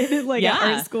scholarship kid, like Yeah. at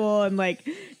art school, and like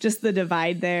just the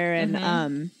divide there,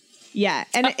 and yeah,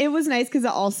 and it was nice because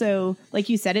it also, like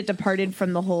you said, it departed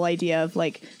from the whole idea of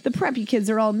like the preppy kids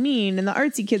are all mean and the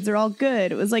artsy kids are all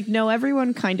good. It was like, no,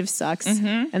 everyone kind of sucks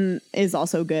and is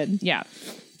also good. Yeah.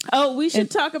 Oh, we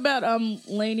should talk about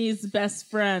Lainey's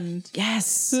best friend.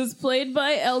 Yes. Who's played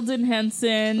by Eldon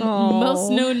Henson, Aw.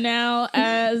 most known now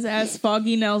as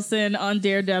Foggy Nelson on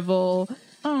Daredevil.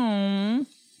 Oh.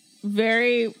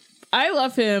 I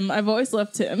love him. I've always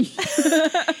loved him.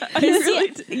 I really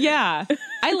do. Yeah.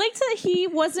 I liked that he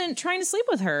wasn't trying to sleep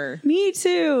with her. Me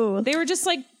too. They were just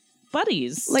like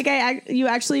buddies. Like you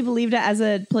actually believed it as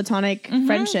a platonic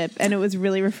friendship, and it was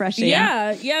really refreshing.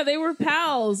 Yeah, they were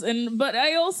pals, but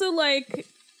I also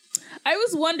I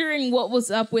was wondering what was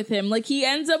up with him. Like, he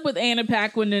ends up with Anna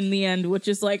Paquin in the end, which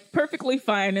is like perfectly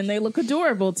fine, and they look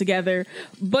adorable together.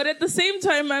 But at the same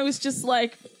time, I was just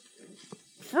like,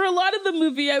 for a lot of the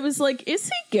movie, I was like, is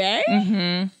he gay?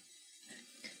 Mm-hmm.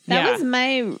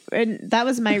 That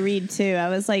was my read too. I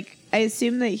was like, I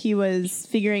assumed that he was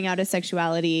figuring out his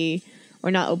sexuality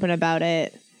or not open about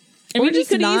it. I mean, or he just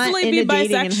could not easily be into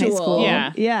dating in high bisexual. school.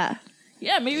 Yeah.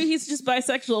 Yeah, maybe he's just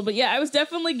bisexual, but yeah, I was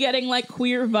definitely getting like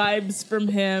queer vibes from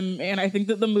him, and I think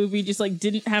that the movie just like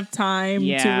didn't have time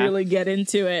to really get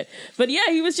into it. But yeah,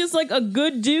 he was just like a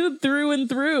good dude through and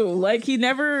through. Like, he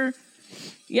never,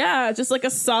 just like a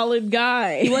solid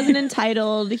guy. He wasn't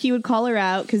entitled. He would call her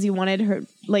out because he wanted her,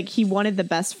 like he wanted the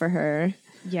best for her.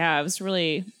 Yeah, it was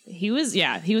really, he was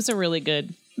a really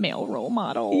good male role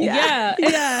model. Yeah.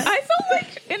 I felt like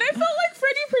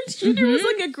Freddie Prinze Jr. was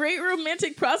like a great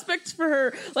romantic prospect for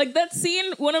her. Like, that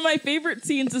scene, one of my favorite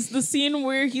scenes is the scene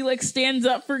where he like stands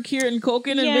up for Kieran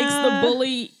Culkin and makes the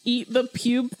bully eat the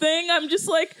pube thing. I'm just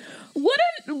like,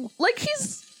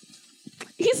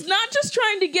 he's not just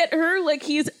trying to get her, like,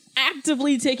 he's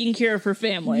actively taking care of her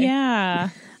family. Yeah.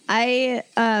 I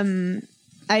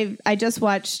just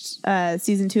watched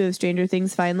season 2 of Stranger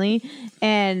Things finally,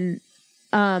 and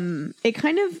it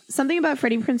kind of, something about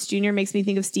Freddie Prinze Jr. makes me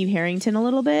think of Steve Harrington a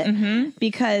little bit,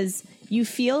 because you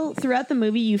feel throughout the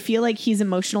movie, you feel like he's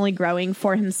emotionally growing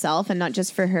for himself and not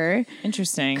just for her.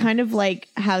 Interesting. Kind of like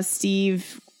how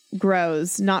Steve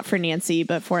grows, not for Nancy,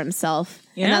 but for himself.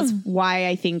 Yeah. And that's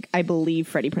why I believe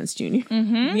Freddie Prinze Jr.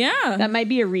 Yeah. That might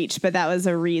be a reach, but that was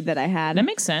a read that I had. That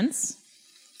makes sense.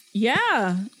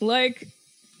 Yeah. Like,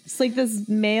 It's like this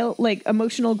male, like,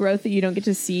 emotional growth that you don't get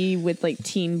to see with like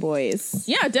teen boys.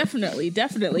 yeah,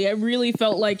 definitely. I really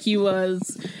felt like he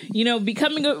was,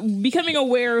 becoming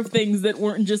aware of things that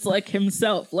weren't just like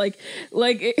himself. Like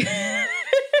Lainey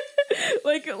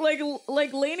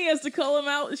has to call him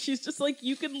out. She's just like,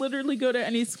 you can literally go to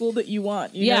any school that you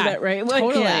want. You know that, right? Like,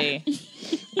 Totally.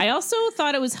 I also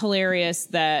thought it was hilarious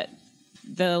that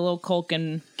the little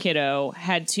Culkin kiddo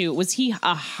was he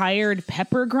a hired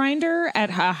pepper grinder at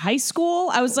a high school?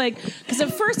 I was like, because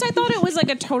at first I thought it was like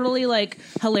a totally like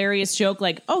hilarious joke,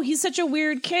 like, oh, he's such a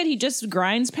weird kid, he just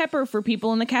grinds pepper for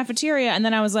people in the cafeteria. And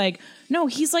then I was like, no,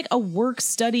 he's like a work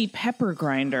study pepper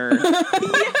grinder.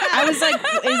 I was like,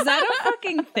 is that a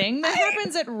fucking thing that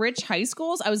happens at rich high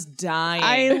schools? I was dying.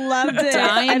 I loved it.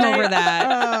 Dying over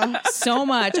that so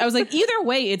much. I was like, either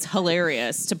way, it's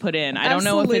hilarious to put in. I don't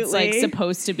know if it's like Absolutely.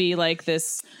 supposed to be like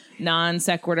this non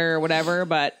sequitur or whatever,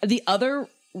 but the other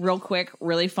real quick,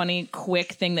 really funny,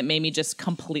 quick thing that made me just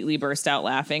completely burst out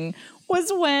laughing was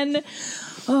when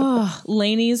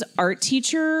Lainey's art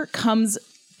teacher comes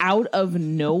out of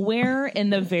nowhere in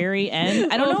the very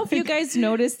end. I don't know if you guys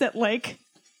noticed that, like,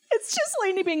 it's just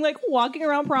Lainey being like walking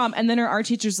around prom, and then her art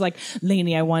teacher's like,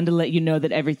 Lainey, I wanted to let you know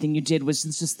that everything you did was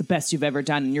just the best you've ever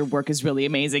done, and your work is really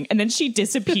amazing. And then she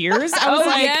disappears. I was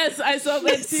like, yes, I saw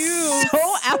that too.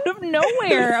 so out of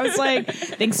nowhere. I was like,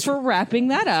 thanks for wrapping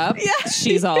that up. Yeah.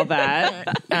 She's all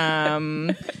that.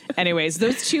 Anyways,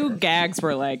 those two gags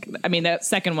were like, I mean, that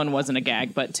second one wasn't a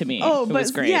gag, but to me, it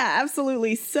was great. Yeah,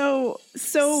 absolutely. So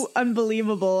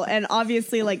unbelievable. And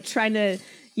obviously, like, trying to,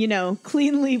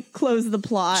 cleanly close the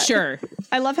plot. Sure.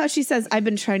 I love how she says, I've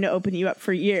been trying to open you up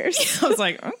for years. I was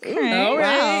like, okay. All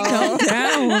right, calm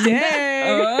down.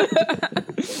 Dang.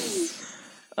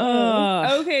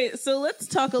 Okay, so let's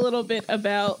talk a little bit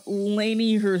about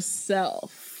Lainey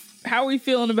herself. How are we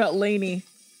feeling about Lainey?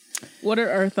 What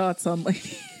are our thoughts on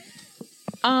Lainey?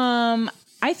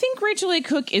 I think Rachel Lee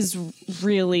Cook is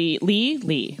really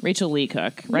Rachel Lee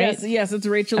Cook, right? Yes, it's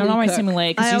Rachel I don't know why Lee I'm Cook. saying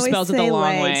Lay because I she always spells it the say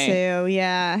long Lay, way. too.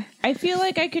 Yeah. I feel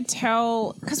like I could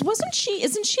tell because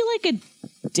isn't she like a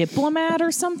diplomat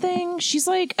or something? She's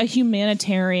like a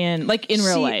humanitarian, like in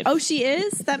real life. Oh, she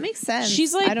is? That makes sense.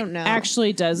 She's like, I don't know.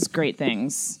 actually does great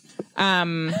things.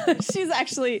 She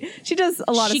does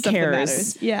a lot of stuff that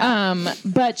matters. Yeah.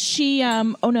 But she,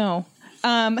 oh no.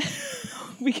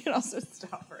 We can also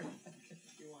stop her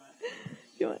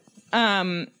if you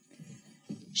want.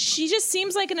 She just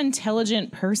seems like an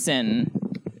intelligent person.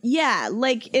 Yeah,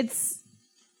 like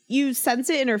you sense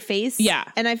it in her face. Yeah.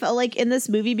 And I felt like in this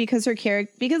movie, because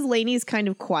because Lainey's kind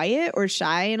of quiet or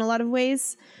shy in a lot of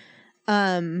ways,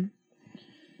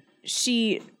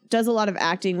 she does a lot of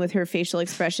acting with her facial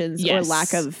expressions or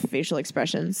lack of facial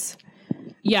expressions.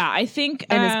 Yeah, I think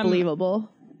and it's believable.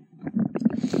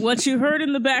 What you heard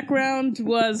in the background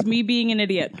was me being an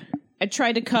idiot. I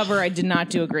tried to cover. I did not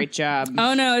do a great job.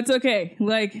 Oh no, it's okay.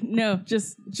 Like, no,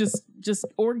 just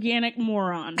organic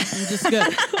moron. I'm just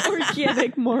good.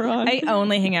 Organic moron. I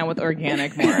only hang out with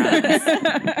organic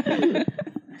morons.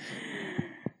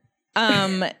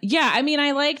 Yeah, I mean,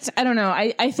 I don't know.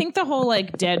 I think the whole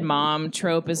like dead mom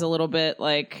trope is a little bit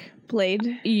like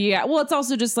played. Yeah. Well, it's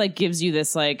also just like gives you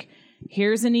this like,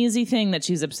 here's an easy thing that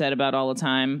she's upset about all the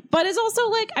time. But it's also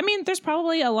like, I mean, there's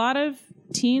probably a lot of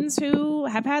teens who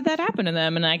have had that happen to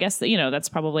them. And I guess that, you know, that's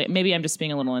probably, maybe I'm just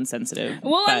being a little insensitive.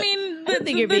 Well, but I mean, I don't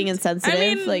think you're being insensitive.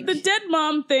 I mean, like the dead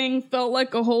mom thing felt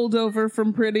like a holdover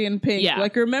from Pretty in Pink. Yeah.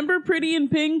 Like, remember Pretty in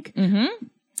Pink?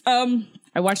 Mm-hmm.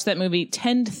 I watched that movie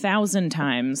 10,000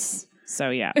 times.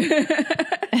 So yeah.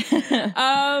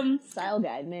 style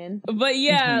guide, man. But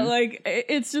yeah, like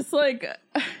it's just like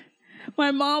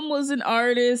my mom was an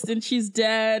artist and she's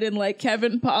dead, and like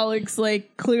Kevin Pollak's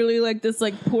like clearly like this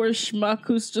like poor schmuck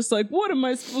who's just like, what am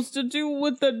I supposed to do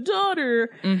with the daughter?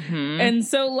 Mm-hmm. And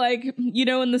so like, you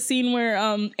know, in the scene where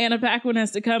Anna Paquin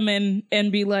has to come in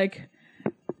and be like,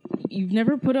 you've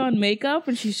never put on makeup?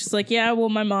 And she's just like, yeah, well,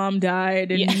 my mom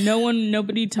died and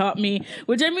nobody taught me,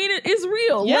 which I mean, it is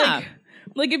real. Yeah.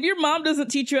 Like if your mom doesn't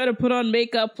teach you how to put on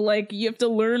makeup, like you have to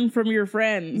learn from your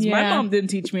friends. Yeah. My mom didn't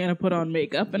teach me how to put on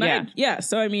makeup. And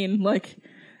so I mean, like,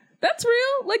 that's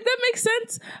real. Like that makes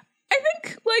sense. I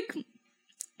think like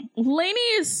Lainey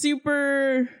is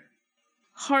super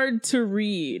hard to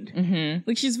read. Mm-hmm.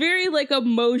 Like she's very like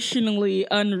emotionally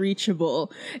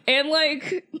unreachable. And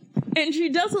like, and she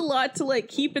does a lot to like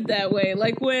keep it that way.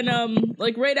 Like when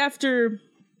like right after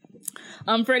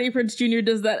Freddie Prinze Jr.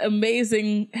 does that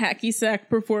amazing hacky sack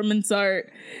performance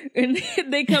art, and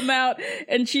they come out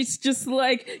and she's just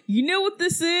like, you know what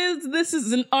this is? This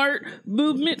is an art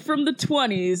movement from the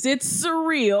 20s. It's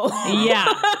surreal.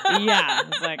 Yeah.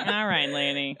 It's like, all right,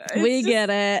 Lainey. We get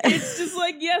it. It's just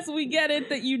like, yes, we get it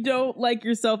that you don't like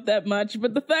yourself that much,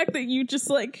 but the fact that you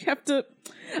just like have to,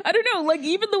 I don't know, like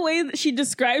even the way that she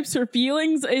describes her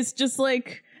feelings is just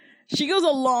like, she goes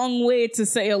a long way to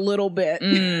say a little bit.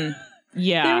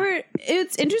 Yeah.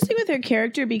 It's interesting with her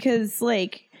character because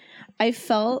like I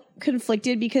felt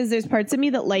conflicted because there's parts of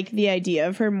me that like the idea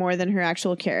of her more than her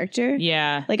actual character.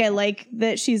 Yeah. Like I like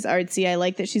that she's artsy. I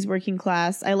like that she's working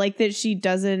class. I like that she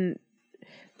doesn't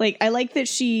like, I like that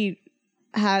she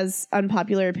has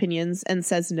unpopular opinions and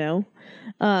says no.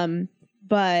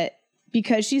 But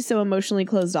because she's so emotionally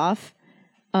closed off,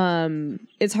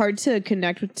 it's hard to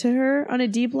connect to her on a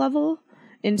deep level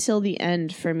until the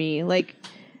end for me. Like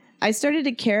I started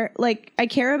to care, like I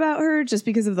care about her just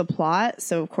because of the plot.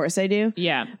 So of course I do.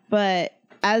 Yeah. But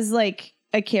as like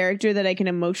a character that I can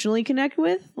emotionally connect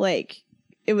with, like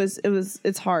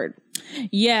it's hard.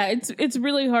 Yeah, it's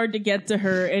really hard to get to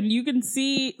her, and you can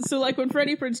see, so like when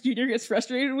Freddie Prinze Jr. gets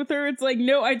frustrated with her, it's like,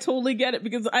 no, I totally get it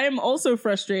because I am also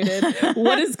frustrated.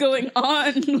 What is going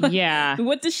on? Like, yeah.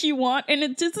 What does she want? And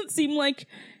it doesn't seem like,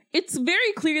 it's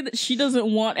very clear that she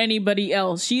doesn't want anybody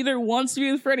else. She either wants to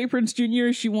be with Freddie Prinze Jr.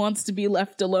 or she wants to be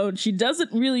left alone. She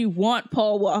doesn't really want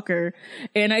Paul Walker.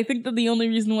 And I think that the only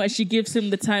reason why she gives him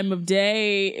the time of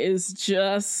day is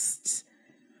just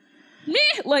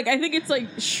meh. Like, I think it's like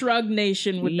Shrug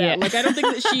Nation with that. Like, I don't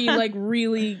think that she like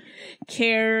really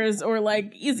cares or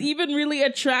like is even really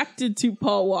attracted to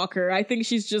Paul Walker. I think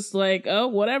she's just like, oh,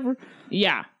 whatever.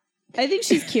 Yeah. I think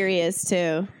she's curious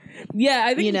too. Yeah,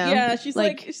 I think, you know, yeah, she's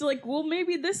like, well,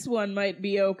 maybe this one might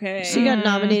be okay. She got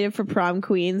nominated for prom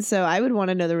queen, so I would want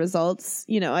to know the results,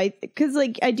 you know, because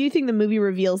like, I do think the movie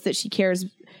reveals that she cares.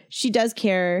 She does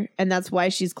care, and that's why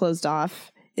she's closed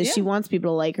off, is she wants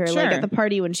people to like her. Sure. Like at the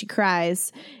party when she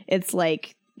cries, it's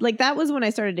like that was when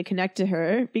I started to connect to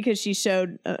her because she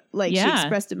showed, she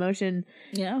expressed emotion.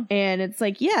 Yeah. And it's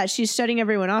like, yeah, she's shutting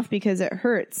everyone off because it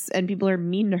hurts and people are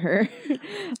mean to her.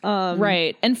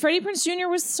 Right. And Freddie Prinze Jr.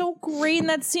 was so great in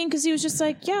that scene because he was just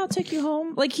like, yeah, I'll take you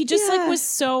home. Like he just like was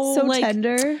so like,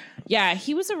 tender. Yeah,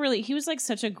 he was like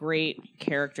such a great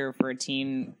character for a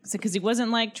teen, because he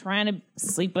wasn't like trying to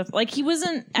sleep with, like he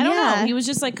wasn't, I don't know, he was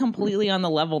just like completely on the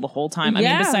level the whole time. I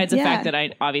mean, besides the fact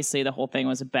that obviously the whole thing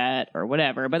was a bet or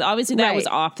whatever, but obviously that was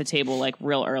off the table like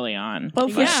real early on. Oh,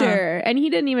 for sure. And he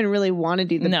didn't even really want to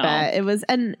do the bet. It was,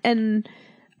 and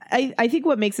I think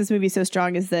what makes this movie so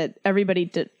strong is that everybody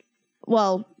did,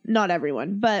 well, not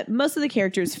everyone, but most of the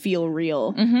characters feel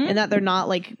real, and that they're not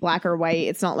like black or white.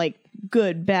 It's not like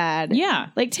good, bad. Yeah.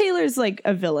 Like Taylor's like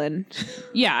a villain.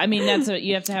 Yeah. I mean, that's what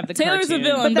you have to have the Taylor's cartoon. a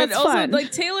villain, but also fun.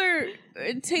 like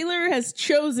Taylor has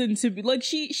chosen to be like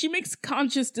she makes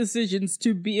conscious decisions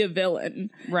to be a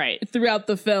villain right throughout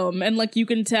the film, and like you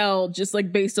can tell just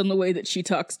like based on the way that she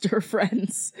talks to her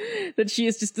friends that she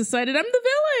has just decided I'm the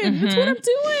villain. That's what I'm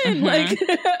doing. Like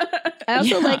I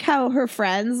also like how her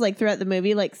friends like throughout the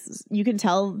movie, like you can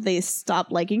tell they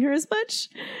stop liking her as much.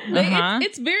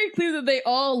 It's very clear that they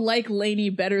all like Lainey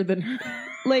better than her.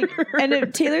 Like,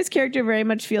 and Taylor's character very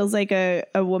much feels like a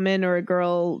woman or a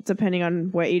girl, depending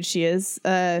on what age she is,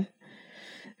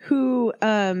 who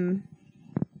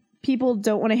people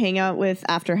don't want to hang out with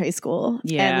after high school.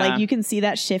 Yeah. And like you can see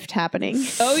that shift happening.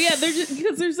 Oh yeah, they're just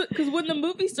because when the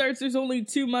movie starts, there's only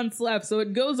 2 months left, so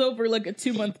it goes over like a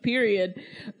 2-month period,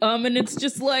 and it's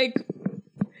just like.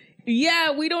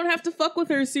 Yeah, we don't have to fuck with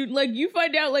her soon. Like, you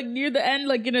find out, like, near the end,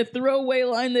 like, in a throwaway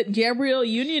line that Gabrielle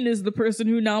Union is the person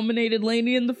who nominated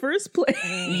Lainey in the first place.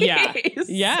 Yeah.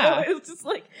 Yeah. So it's just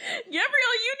like, Gabrielle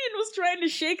Union was trying to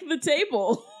shake the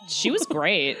table. She was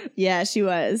great. Yeah, she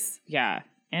was. Yeah.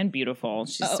 And beautiful.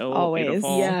 She's so always.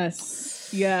 beautiful.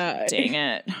 Yes. Yeah. Dang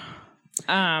it.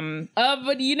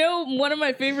 But you know, one of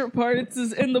my favorite parts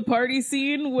is in the party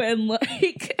scene when,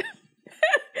 like...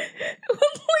 when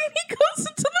Lainey goes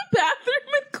into the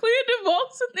bathroom and Clea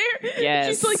Duvall's in there. Yes.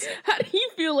 She's like, how do you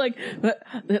feel like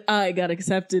that I got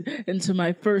accepted into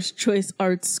my first choice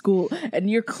art school and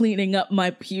you're cleaning up my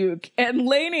puke? And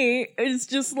Lainey is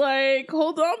just like,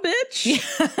 hold on, bitch.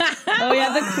 Oh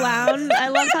yeah, the clown. I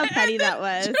love how petty that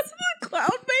was. Just the clown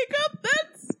makeup.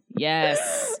 That's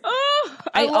Yes. oh,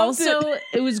 I loved also, it.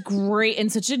 it was great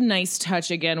and such a nice touch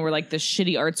again where like the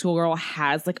shitty art school girl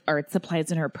has like art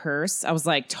supplies in her purse. I was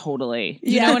like, totally.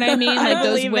 You know what I mean? Like I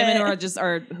those believe women it.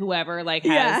 or whoever like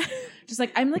has just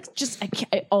like, I'm like,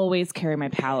 I always carry my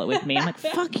palette with me. I'm like,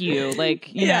 fuck you.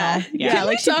 Like, you know. Yeah,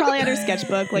 like she talk probably had her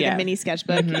sketchbook, like a mini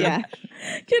sketchbook. Yeah.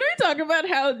 Can we talk about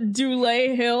how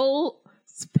Dule Hill's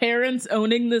parents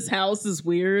owning this house is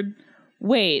weird?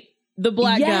 Wait. The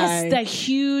black guy. Yes, that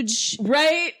huge.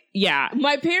 Right? Yeah.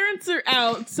 My parents are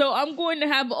out, so I'm going to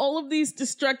have all of these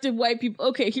destructive white people.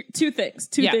 Okay, here, two things.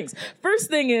 First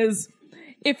thing is,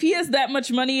 if he has that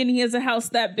much money and he has a house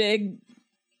that big,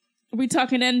 are we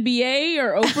talking NBA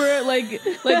or Oprah? like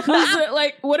who's the,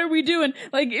 like, what are we doing?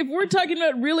 Like, if we're talking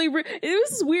about really, it was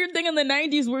this weird thing in the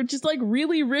 90s where just like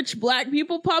really rich black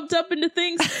people popped up into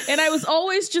things, and I was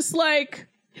always just like,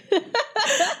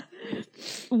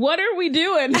 what are we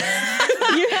doing? Like,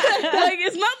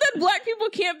 it's not that black people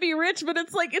can't be rich, but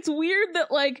it's like, it's weird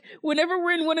that like whenever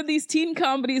we're in one of these teen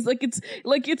comedies, it's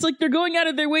like they're going out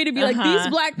of their way to be like, these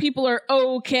black people are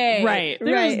okay. Right.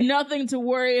 There's nothing to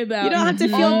worry about. You don't have to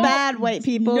feel bad, white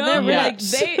people. No, They're like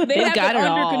rich. they have got it it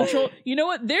under all. control. You know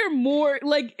what? They're more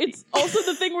like, it's also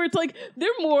the thing where it's like they're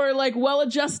more like well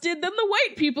adjusted than the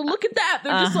white people. Look at that.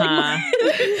 They're just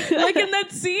like in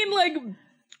that scene, like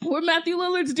where Matthew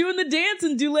Lillard's doing the dance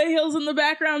and Dule Hill's in the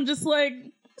background, just like,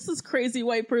 what's this crazy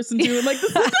white person doing? Like,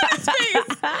 this look on his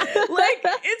face. Like,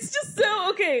 it's just so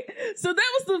okay. So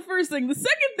that was the first thing. The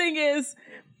second thing is,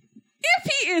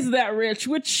 if he is that rich,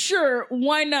 which sure,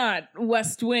 why not?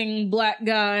 West Wing black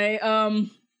guy.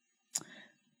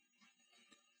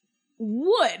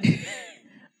 Would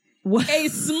a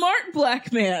smart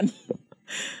black man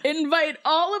invite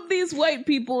all of these white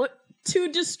people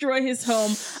to destroy his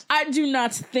home? I do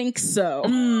not think so.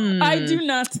 I do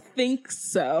not think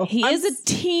so. He is a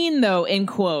teen though, in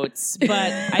quotes, but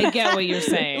I get what you're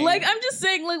saying. Like, I'm just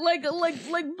saying, like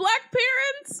black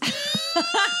parents.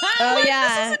 Oh yeah.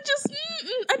 This isn't just.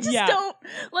 I just don't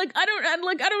like. I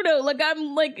don't know. Like,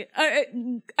 I'm like. I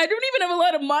don't even have a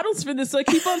lot of models for this. So I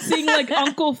keep on seeing like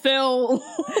Uncle Phil.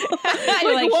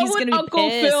 like, what he's would gonna be Uncle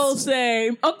pissed. Phil say?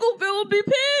 Uncle Phil would be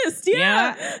pissed.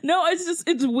 Yeah. No,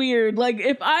 it's weird. Like,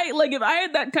 if I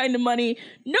had that kind of money,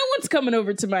 no one's coming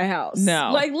over to my house.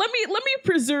 No. Like, let me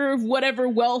preserve whatever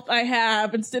wealth I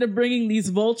have instead of bringing these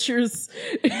vultures.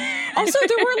 Also,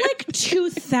 there were like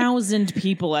 2,000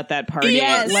 people at that party.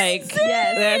 Yes. Like,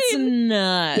 Yes. that's nuts.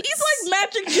 nuts. He's like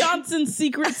Magic Johnson's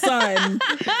secret son.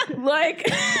 Like,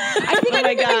 I think I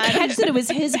didn't even catch that it was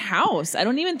his house. I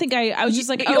don't even think I was just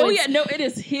like, oh yeah, no, it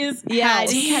is his Yeah, I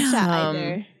house. didn't catch that Damn.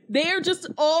 either. They are just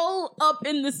all up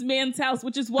in this man's house,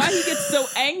 which is why he gets so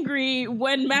angry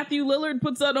when Matthew Lillard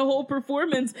puts on a whole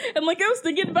performance. And like I was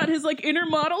thinking about his like inner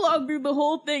monologue through the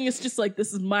whole thing. It's just like,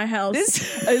 this is my house.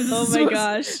 Oh my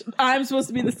gosh. I'm supposed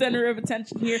to be the center of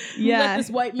attention here. You Yeah. let this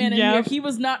white man in Yep. here. He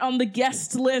was not on the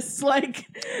guest list. Like,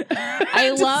 I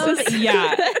love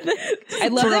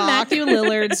that Matthew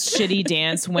Lillard's shitty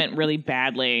dance went really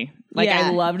badly. Like, Yeah.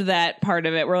 I loved that part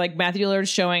of it where, like, Matthew Lillard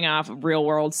showing off real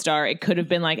world star. It could have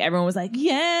been like, everyone was like,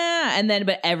 yeah. And then,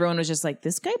 but everyone was just like,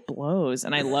 this guy blows.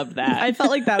 And I loved that. I felt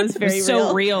like that was It very was so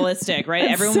real. realistic, right?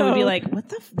 It's Everyone would be so- like, what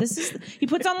the, this is, he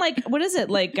puts on like, what is it?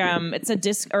 Like, it's a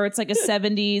disc, or it's like a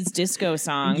 70s disco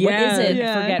song. What is it?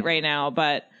 Yeah. Forget right now,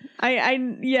 but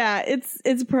Yeah,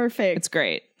 it's perfect. it's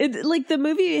great. It like the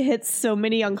movie hits so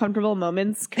many uncomfortable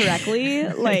moments correctly.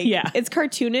 Like, Yeah. it's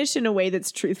cartoonish in a way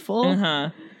that's truthful. Uh-huh.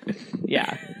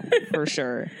 Yeah, for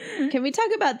sure. Can we talk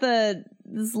about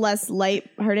this less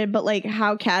lighthearted, but like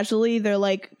how casually they're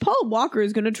like, Paul Walker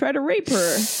is going to try to rape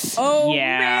her. oh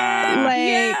Yeah. man. Like,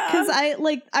 Yeah.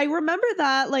 because I remember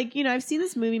that, like, you know, I've seen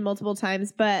this movie multiple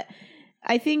times, but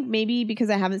I think maybe because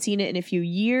I haven't seen it in a few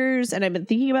years and I've been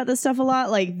thinking about this stuff a lot,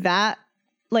 like that,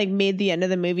 like made the end of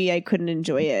the movie I couldn't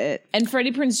enjoy it. And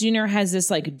Freddie Prinze Jr. has this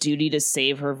like duty to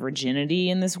save her virginity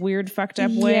in this weird fucked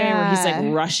up way where he's like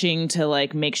Yeah. rushing to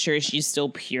like make sure she's still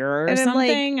pure or And I'm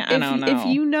something. like, I don't know. If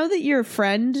you know that your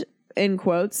friend, in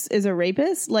quotes, is a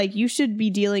rapist, like you should be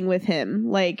dealing with him,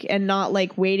 like, and not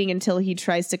like waiting until he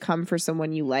tries to come for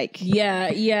someone you like. Yeah,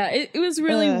 it was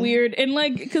really weird. And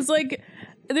like, because like,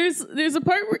 there's a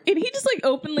part where, and he just like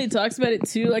openly talks about it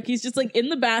too. Like he's just like in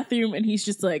the bathroom and he's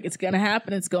just like, it's gonna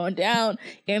happen, it's going down.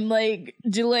 And like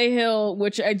Jaleh Hill,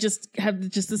 which I just have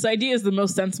just this idea is the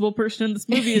most sensible person in this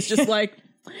movie, is just like,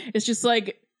 it's just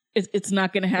like, it's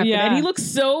not gonna happen. Yeah. And he looks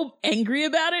so angry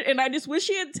about it, and I just wish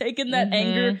he had taken that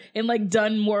anger and like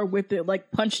done more with it, like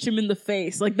punched him in the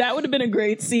face. Like that would have been a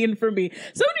great scene for me.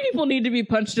 So many people need to be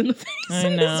punched in the face I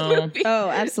in this know. movie. Oh,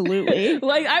 absolutely.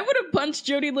 Like I would have punched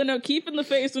Jodie Lynn O'Keefe in the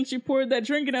face when she poured that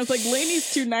drink, and I was like,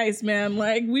 "Lainey's too nice, man."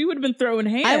 Like we would have been throwing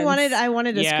hands. I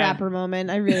wanted a Yeah. scrapper moment.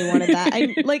 I really wanted that.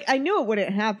 I knew it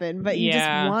wouldn't happen, but you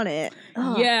Yeah. just want it.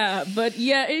 Ugh. Yeah, but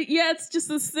it's just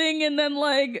this thing, and then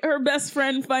like her best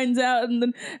friend finds out, and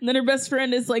then her best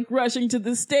friend is like rushing to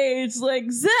the stage,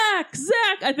 like Zach.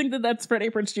 I think that's Freddie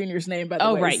Prinze Jr.'s name, by the way.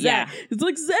 Oh, right, Zach. yeah. It's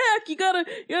like Zach, you gotta,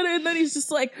 and then he's just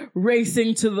like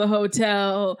racing to the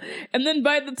hotel, and then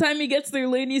by the time he gets there,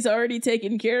 Lainey's already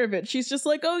taken care of it. She's just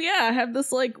like, oh yeah, I have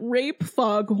this like rape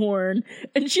foghorn,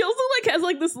 and she also like has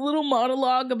like this little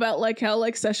monologue about like how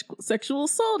like sexual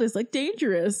assault is like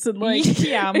dangerous, and like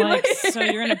yeah, I'm and, like, so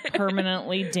you're gonna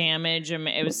permanently damage him.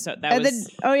 It was so that And was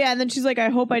then and then she's like, I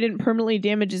hope I didn't permanently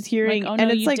damage his hearing. Like, oh, and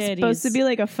no, it's you like did. supposed to He's- be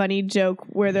like a funny joke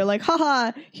where they're like,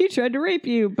 haha, he tried to rape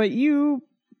you, but you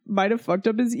might have fucked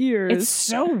up his ears. it's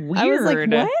so weird. I was like,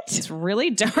 what? It's really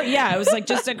dark. Yeah, it was like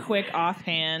just a quick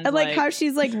offhand. And like how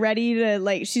she's like ready to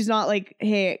like, she's not like,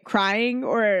 hey, crying,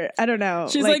 or I don't know.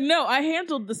 she's like, no, I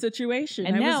handled the situation.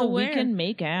 and I was now we aware. can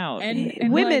make out.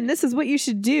 and women, like, this is what you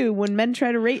should do when men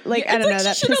try to rape. Like, yeah, I it's don't like know.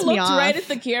 That she should have pissed me looked off. right at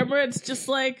the camera. It's just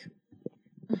like,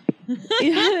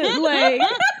 like,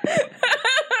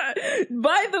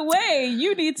 by the way,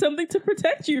 you need something to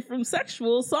protect you from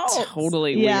sexual assault.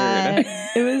 Totally weird. yeah,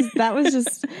 that was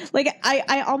just like,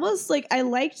 I almost like, I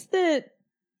liked that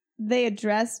they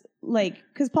addressed like,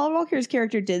 because Paul Walker's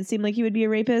character did seem like he would be a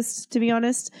rapist, to be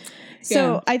honest.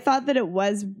 So Yeah. I thought that it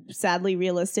was sadly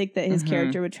realistic that his Mhm.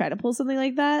 character would try to pull something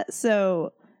like that.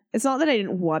 So it's not that I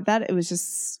didn't want that. It was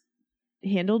just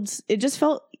handled. It just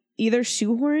felt either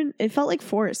shoehorn. It felt like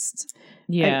forced.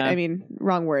 Yeah. I mean,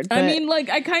 wrong word. I but- mean, like,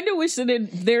 I kind of wish that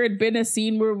there had been a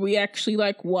scene where we actually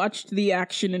like watched the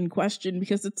action in question,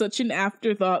 because it's such an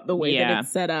afterthought the way Yeah. that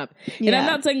it's set up. And I'm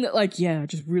not saying that like, yeah, I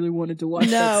just really wanted to watch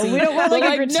that No, scene. we don't want But, like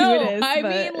a no, gratuitous. I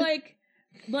but- mean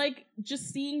like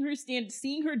just seeing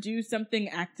her do something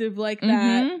active like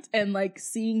that, and like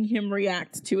seeing him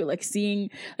react to it, like seeing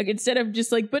like, instead of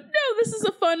just like, but no, this is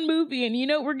a fun movie, and you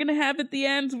know what we're gonna have at the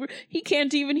end where he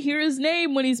can't even hear his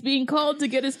name when he's being called to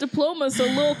get his diploma, so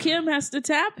Lil' Kim has to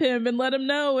tap him and let him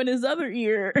know in his other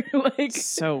ear. Like,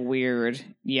 so weird.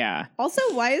 Yeah. Also,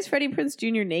 why is Freddie Prinze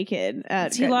Jr. naked?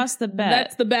 He lost the bet.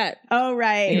 that's the bet. Oh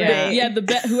right, Yeah. right. Yeah, the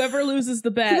bet. Whoever loses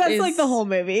the bet. That's is, like the whole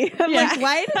movie. I'm Yeah. like,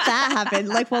 why did that happen?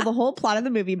 Like, well, the whole whole plot of the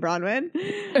movie, Bronwyn.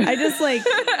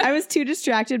 I was too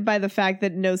distracted by the fact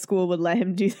that no school would let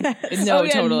him do that. No,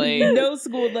 totally. No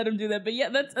school would let him do that. But yeah,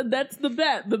 that's the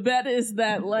bet. The bet is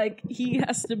that like he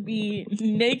has to be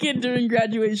naked during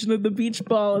graduation of the beach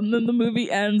ball, and then the movie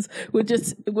ends with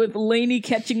Lainey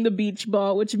catching the beach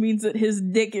ball, which means that his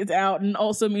dick is out, and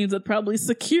also means that probably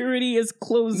security is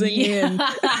closing in.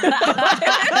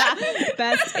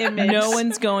 Best image. No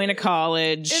one's going to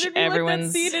college. It'd be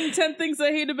Everyone's like that scene in 10 Things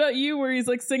I Hate About You where he's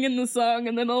like singing the song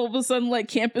and then all of a sudden like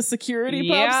campus security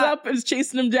pops up and is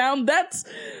chasing him down. That's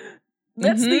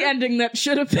the ending that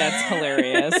should have been. That's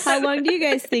hilarious. How long do you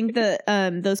guys think that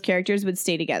those characters would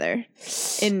stay together?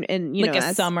 In like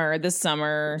a summer, this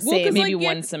summer, Same. maybe like,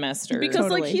 one semester. Because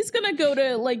like Totally. he's gonna go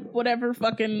to like whatever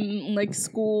fucking like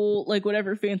school, like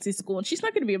whatever fancy school, and she's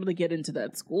not gonna be able to get into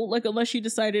that school, like unless she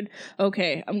decided,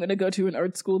 okay, I'm gonna go to an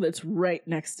art school that's right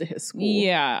next to his school.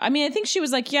 Yeah, I mean, I think she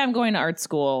was like, "Yeah, I'm going to art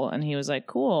school," and he was like,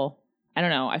 "Cool." I don't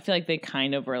know. I feel like they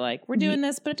kind of were like, "We're doing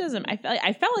this," but it doesn't. I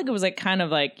felt like it was like kind of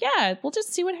like, "Yeah, we'll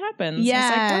just see what happens." Yeah, I was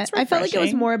like, "That's I felt like it was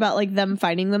refreshing." more about like them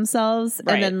finding themselves,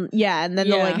 Right. and then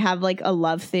they'll like have like a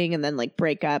love thing, and then like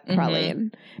break up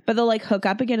probably, but they'll like hook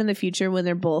up again in the future when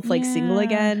they're both like single Yeah.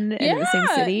 again and in the same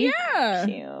city. Yeah.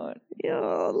 Cute.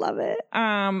 Oh, love it.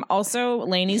 Also,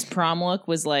 Lainey's prom look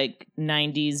was like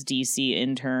 90s DC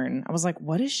intern. I was like,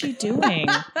 what is she doing?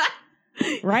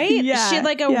 Right? Yeah, She had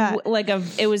like yeah.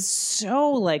 it was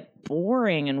so like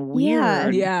boring and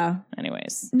weird. Yeah.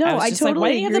 Anyways. No, was I just like, why totally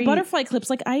didn't you have the agree. butterfly clips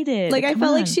like I did? Like I Come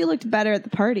felt like on. she looked better at the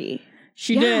party.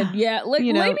 She Yeah. did. Yeah. Like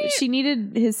You know, Lainey, she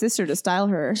needed his sister to style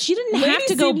her. She didn't Lainey have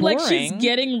to go seemed boring. like she's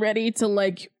getting ready to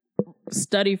like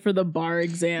study for the bar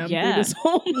exam. through Yeah. This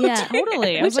whole movie. Yeah.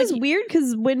 Totally. I Which was is like, weird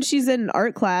because when she's in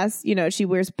art class, you know, she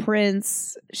wears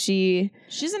prints. she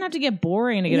doesn't have to get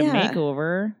boring to get Yeah. a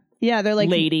makeover. They're like,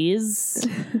 Ladies.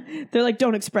 they're like,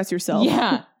 don't express yourself.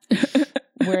 Yeah.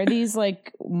 Wear these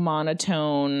like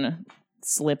monotone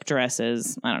slip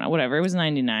dresses. I don't know, whatever. It was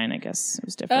 99, I guess. It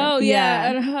was different. Oh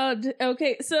yeah. Yeah. And how?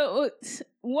 Okay. So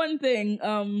one thing.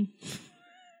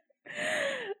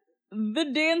 The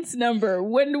dance number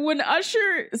when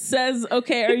Usher says,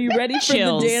 "Okay, are you ready for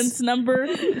Chills. the dance number?"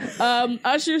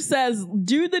 Usher says,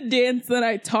 "Do the dance that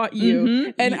I taught you."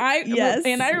 Mhm. And Yes.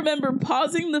 I remember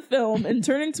pausing the film and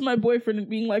turning to my boyfriend and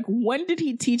being like, "When did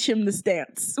he teach him this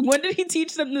dance? When did he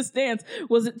teach them this dance?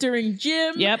 Was it during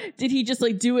gym? Yep. Did he just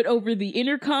like do it over the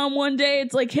intercom one day?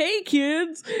 It's like, hey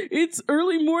kids, it's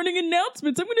early morning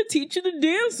announcements. I'm going to teach you the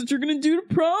dance that you're going to do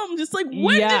to prom." Just like,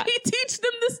 when Yeah. did he teach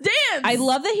them this dance? I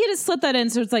love that he just slipped that in.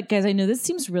 So it's like, guys, I know this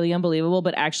seems really unbelievable,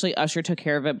 but actually Usher took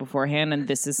care of it beforehand, and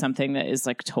this is something that is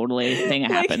like totally a thing that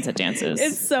happens at dances.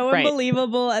 It's so Right.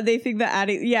 unbelievable, and they think that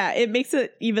adding, it makes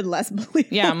it even less believable.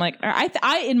 Yeah, I'm like,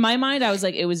 I in my mind, I was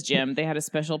like, it was gym. They had a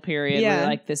special period where Yeah.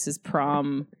 like this is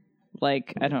prom,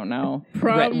 like I don't know,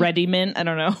 Prom. ready-mint. I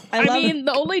don't know. I mean,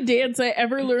 the only dance I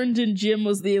ever learned in gym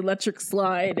was the electric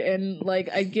slide, and like,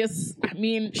 I guess, I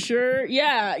mean, sure,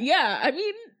 yeah. I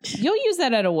mean, You'll use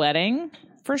that at a wedding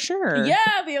for sure. yeah,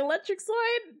 the electric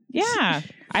slide. Yeah.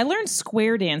 I learned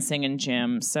square dancing in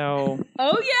gym, so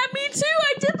Oh yeah, me too.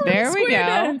 I did learn There we square go.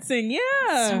 dancing.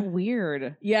 Yeah, so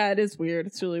weird. yeah, it is weird.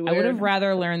 It's really I weird. would have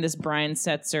rather learned this Brian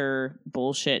Setzer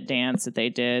bullshit dance that they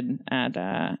did at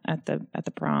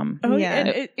the prom. Oh Yeah.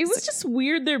 yeah, and it was just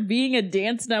weird there being a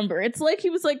dance number. It's like he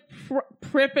was like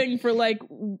prepping for like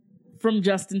from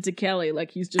Justin to Kelly. Like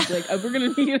he's just like, oh, we're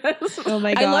gonna need us. Oh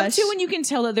my gosh. I love too when you can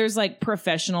tell that there's like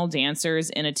professional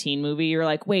dancers in a teen movie. You're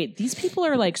like, wait, these people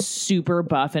are like super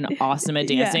buff and awesome at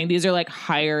Yeah. dancing. These are like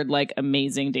hired like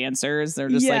amazing dancers. They're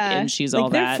just like and she's like all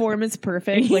their that. form is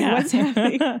perfect. Like Yeah. what's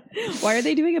happening? Why are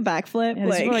they doing a backflip? Yeah,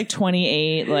 these people are like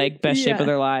 28, like best shape Yeah. of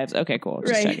their lives. Okay, cool.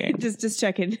 Just right. checking. just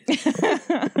checking.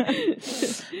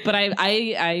 But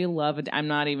I love it. I'm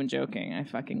not even joking. I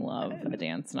fucking love a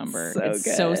dance number. So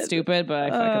it's so good. stupid, but I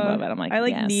fucking love it. I'm like, I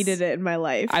like yes. needed it in my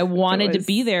life. I wanted to was-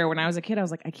 be there when I was a kid. I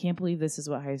was like, I can't believe this is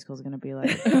what high school is going to be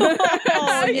like. Oh,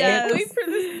 I yes. can't wait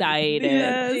for this Excited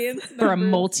dance for a number.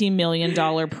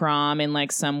 multi-million-dollar prom in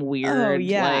like some weird,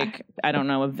 yeah. like I don't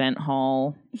know, event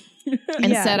hall.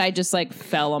 Instead, I just like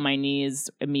fell on my knees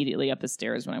immediately up the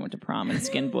stairs when I went to prom and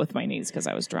skinned both my knees because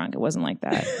I was drunk. It wasn't like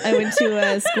that. I went to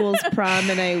a school's prom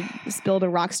and I spilled a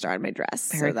rock star on my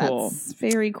dress. Very so cool. That's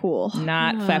very cool.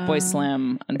 Not Fatboy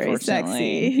Slim, Very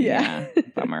unfortunately. sexy, yeah.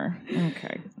 Bummer.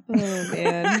 Okay. Oh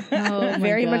man. Oh my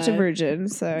Very much a God. virgin.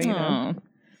 So you know. Oh.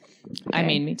 I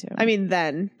mean, me too. I mean,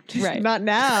 then. Right. Not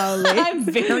now. I'm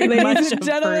very ladies much and a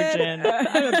gentlemen. virgin.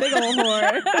 I'm a big old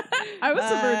whore. I was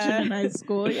a virgin in high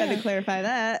school. We got Yeah. to clarify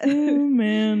that. Oh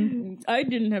man. I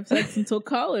didn't have sex until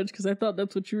college because I thought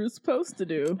that's what you were supposed to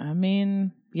do. I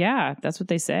mean, yeah, that's what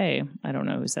they say. I don't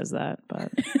know who says that,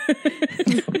 but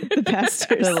The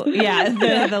pastors.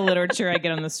 the literature I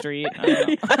get on the street. I don't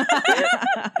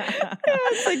know.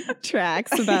 It's like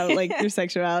tracks about like your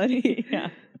sexuality. Yeah.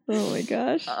 Oh my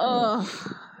gosh. Oh,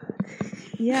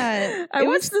 Yeah. I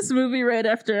watched this movie right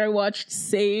after I watched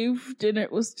Saved, and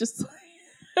it was just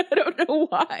like, I don't know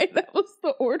why that was the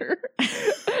order.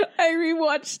 I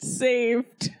rewatched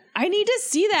Saved. I need to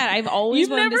see that. I've always You've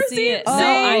wanted never to see seen it. No,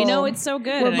 Saved? I know it's so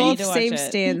good. We're and I need both to watch save it.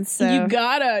 stands, so You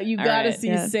gotta right, see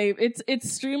yeah. Saved.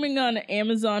 It's streaming on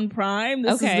Amazon Prime.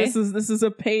 Okay. This is a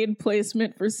paid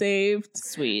placement for Saved.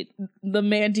 Sweet. The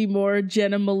Mandy Moore,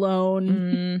 Jenna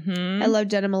Malone. Mm-hmm. I love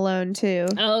Jenna Malone too.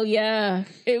 Oh yeah,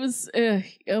 it was.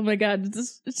 Oh my god,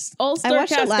 it's all star I watched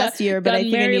cast. it last year, but got I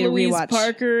think I Mary need to Louise rewatch.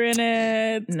 Parker in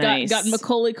it. Nice. Got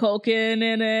Macaulay Culkin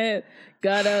in it.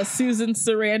 Got Susan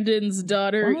Sarandon's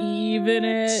daughter What? Eve in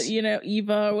it. You know,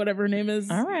 Eva or whatever her name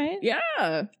is. All right.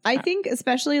 Yeah. I think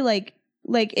especially like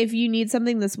if you need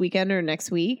something this weekend or next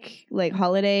week, like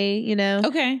holiday, you know,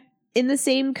 Okay. in the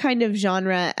same kind of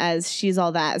genre as She's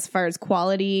All That, as far as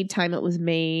quality, time it was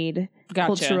made, Gotcha.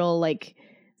 cultural like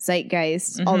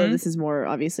zeitgeist. Mhm. Although this is more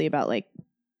obviously about like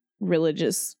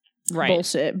religious Right.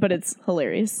 bullshit, but it's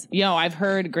hilarious. Yo, I've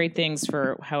heard great things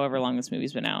for however long this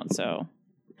movie's been out, so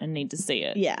I need to see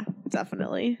it. Yeah,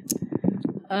 definitely.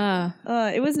 Yeah.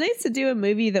 It was nice to do a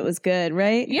movie that was good,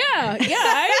 right? Yeah.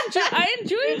 I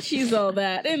enjoyed She's All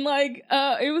That, and like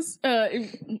it was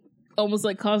it almost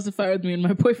like caused a fire with me and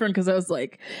my boyfriend because I was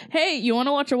like, "Hey, you want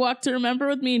to watch A Walk to Remember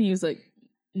with me?" And he was like,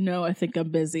 "No, I think I'm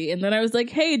busy." And then I was like,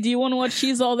 "Hey, do you want to watch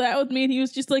She's All That with me?" And he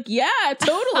was just like, "Yeah,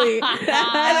 totally." And I'm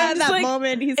At just that like,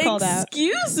 moment, he's called out.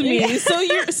 Excuse me.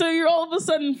 So you're all of a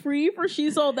sudden free for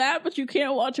She's All That, but you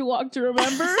can't watch A Walk to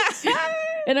Remember?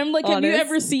 And I'm like, "Have you Honest.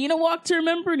 ever seen A Walk to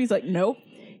Remember?" And he's like, "Nope."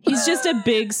 He's just a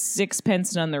big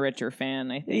Sixpence None the Richer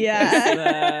fan, I think.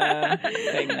 Yeah. Is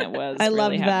the thing that was I really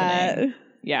love happening. that.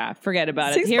 Yeah, forget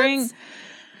about it. Sixpence? Hearing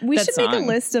We that should make a song.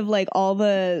 list of like all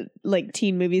the like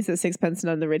teen movies that Sixpence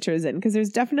None the Richer is in, because there's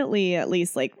definitely at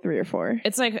least like 3 or 4.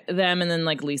 it's like them and then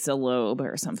like Lisa Loeb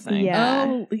or something. Yeah.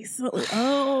 Oh, Lisa.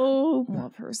 Oh.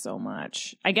 Love her so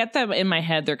much. I get that in my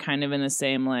head they're kind of in the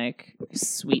same like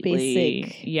sweetly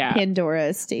Basic yeah.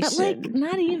 Pandora station. But like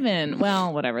not even.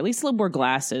 Well, whatever. Lisa Loeb wore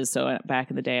glasses, so back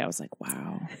in the day I was like,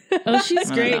 wow. Oh, she's I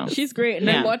don't great. know. She's great. And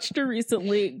Yeah. I watched her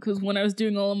recently because when I was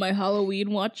doing all of my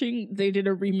Halloween watching, they did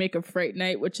a remake of Fright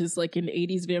Night, which is like an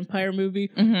 80s vampire movie.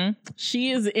 Mm-hmm.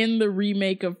 She is in the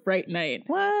remake of Fright Night.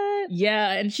 What?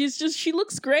 Yeah, and she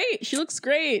looks great. She looks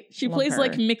great. She Love plays her.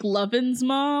 like McLovin's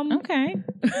mom. Okay.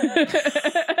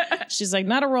 She's like,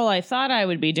 not a role I thought I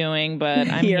would be doing, but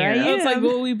I'm Here here. I I was like, am.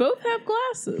 well, we both have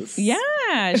glasses. Yeah,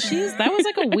 that was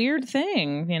like a weird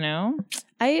thing, you know?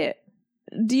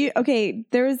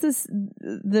 There was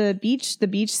the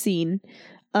beach scene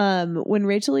when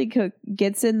Rachel Lee Cook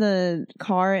gets in the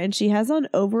car and she has on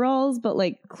overalls but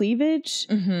like cleavage.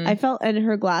 Mm-hmm. And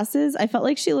her glasses, I felt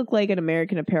like she looked like an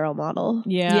American Apparel model.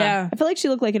 Yeah. Yeah. I felt like she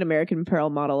looked like an American Apparel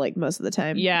model like most of the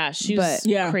time. Yeah, she But- was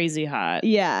Yeah. crazy hot.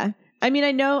 Yeah. I mean,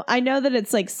 I know that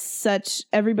it's like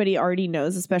everybody already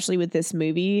knows, especially with this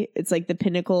movie. It's like the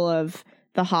pinnacle of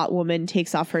the hot woman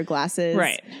takes off her glasses.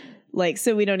 Right. Like,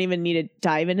 so we don't even need to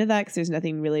dive into that because there's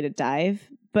nothing really to dive.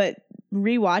 But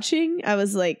rewatching, I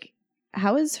was like,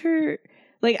 how is her?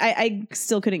 Like, I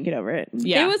still couldn't get over it.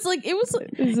 Yeah. It was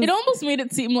almost made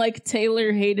it seem like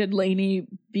Taylor hated Lainey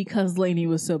because Lainey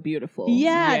was so beautiful.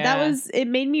 Yeah, Yeah. it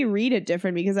made me read it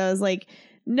different because I was like,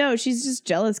 no, she's just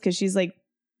jealous because she's like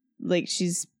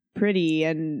she's pretty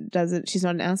and she's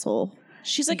not an asshole.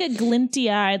 She's like a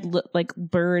glinty-eyed like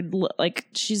bird. Like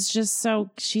she's so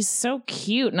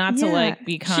cute. Not to Yeah. like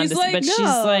be condescending, like, but No,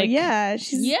 she's like yeah,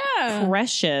 she's Yeah.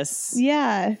 precious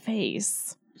yeah.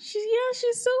 face.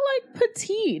 She's so like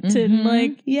petite Mhm. and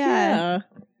like Yeah.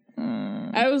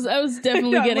 Mm. I was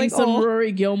definitely I'm getting like, some oh.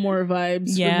 Rory Gilmore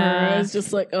vibes from her. Yeah. I was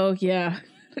just like, oh yeah.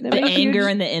 That The makes me anger just-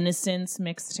 and the innocence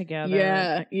mixed together.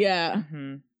 Yeah, yeah.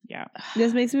 Mhm. Yeah.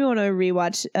 This makes me want to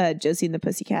rewatch Josie and the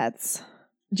Pussycats.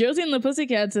 Josie and the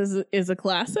Pussycats is a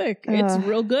classic. It's Ugh.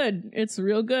 real good. It's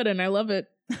real good and I love it.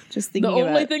 Just The thinking only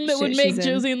about thing that would shit make she's in.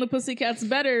 Josie and the Pussycats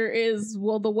better is,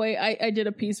 well, the way I did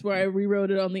a piece where I rewrote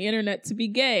it on the internet to be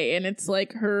gay, and it's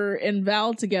like her and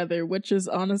Val together, which is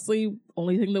honestly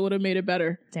only thing that would have made it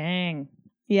better. Dang.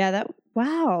 Yeah,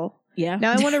 wow. Yeah.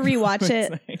 Now I want to rewatch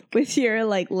it with your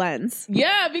like lens.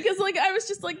 Yeah, because like I was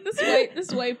just like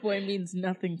this white boy means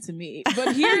nothing to me.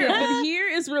 But here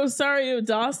is Rosario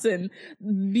Dawson,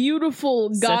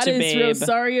 beautiful Such a goddess babe.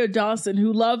 Rosario Dawson,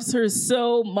 who loves her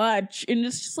so much, and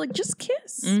it's just like just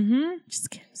kiss, just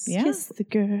kiss, Yeah. Kiss the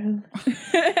girl.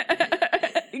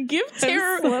 give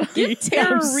Tara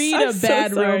I'm Reid so a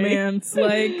bad sorry. romance,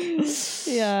 like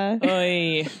Yeah.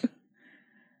 Oy.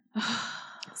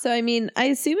 So I mean, I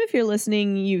assume if you're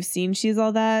listening, you've seen She's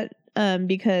All That,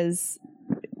 because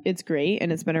it's great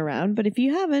and it's been around. But if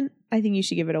you haven't, I think you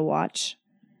should give it a watch.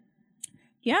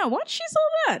 yeah, watch She's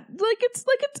All That,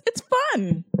 it's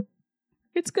fun,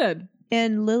 it's good.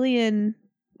 And Lillian,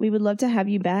 we would love to have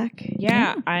you back.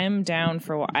 Yeah, I'm down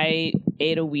for. I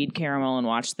ate a weed caramel and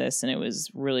watched this, and it was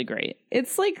really great.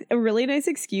 It's like a really nice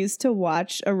excuse to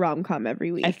watch a rom-com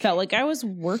every week. I felt like I was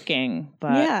working,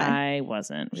 but Yeah. I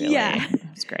wasn't. Really. Yeah. It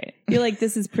was great. You're like,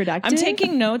 this is productive. I'm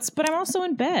taking notes, but I'm also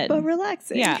in bed. but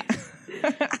relaxing. Yeah.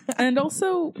 And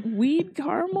also weed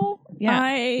caramel.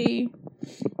 Yeah.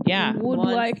 Yeah. Would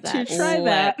Want like that. to try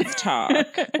that. Let's talk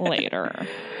later.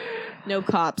 No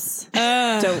cops.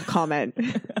 Don't comment.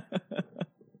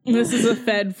 This is a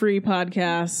Fed-free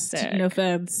podcast. Sick. No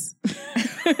feds.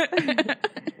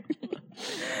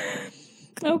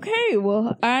 Okay,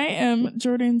 well, I am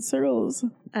Jordan Searles.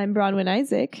 I'm Bronwyn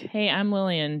Isaac. Hey, I'm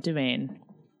Lillian Devane.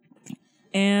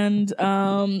 And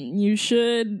you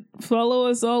should follow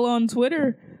us all on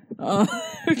Twitter.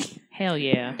 Hell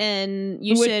yeah. And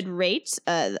you Which- should rate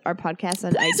our podcast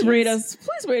on Please iTunes. rate us.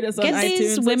 Please rate us on Get iTunes.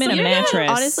 these women Like, a mattress.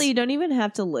 Honestly, you don't even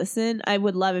have to listen. I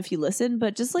would love if you listen,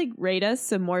 but just like rate us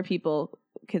so more people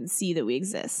can see that we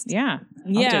exist. Yeah.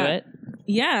 I'll Yeah. do it.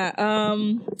 Yeah.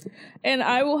 And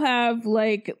I will have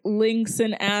like links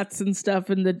and ats and stuff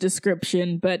in the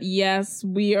description. But yes,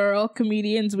 we are all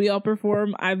comedians. We all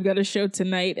perform. I've got a show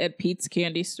tonight at Pete's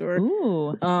Candy Store.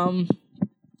 Ooh.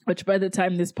 Which by the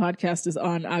time this podcast is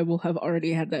on, I will have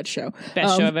already had that show.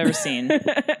 Best show I've ever seen.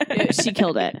 She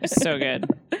killed it. So good.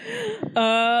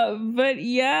 But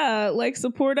yeah, like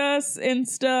support us and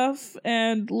stuff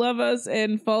and love us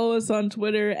and follow us on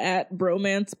Twitter at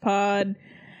BromancePod.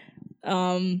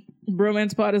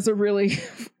 BromancePod is a really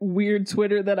weird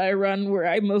Twitter that I run where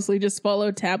I mostly just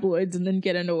follow tabloids and then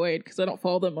get annoyed because I don't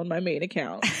follow them on my main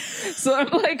account. So I'm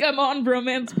on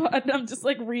BromancePod and I'm just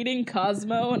like reading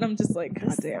Cosmo and I'm just like,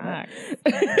 God damn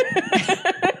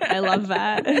it. I love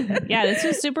that. Yeah, this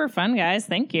was super fun, guys.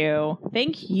 Thank you.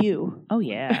 Thank you. Oh,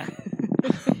 yeah.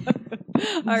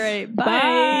 All right. Bye.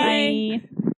 Bye.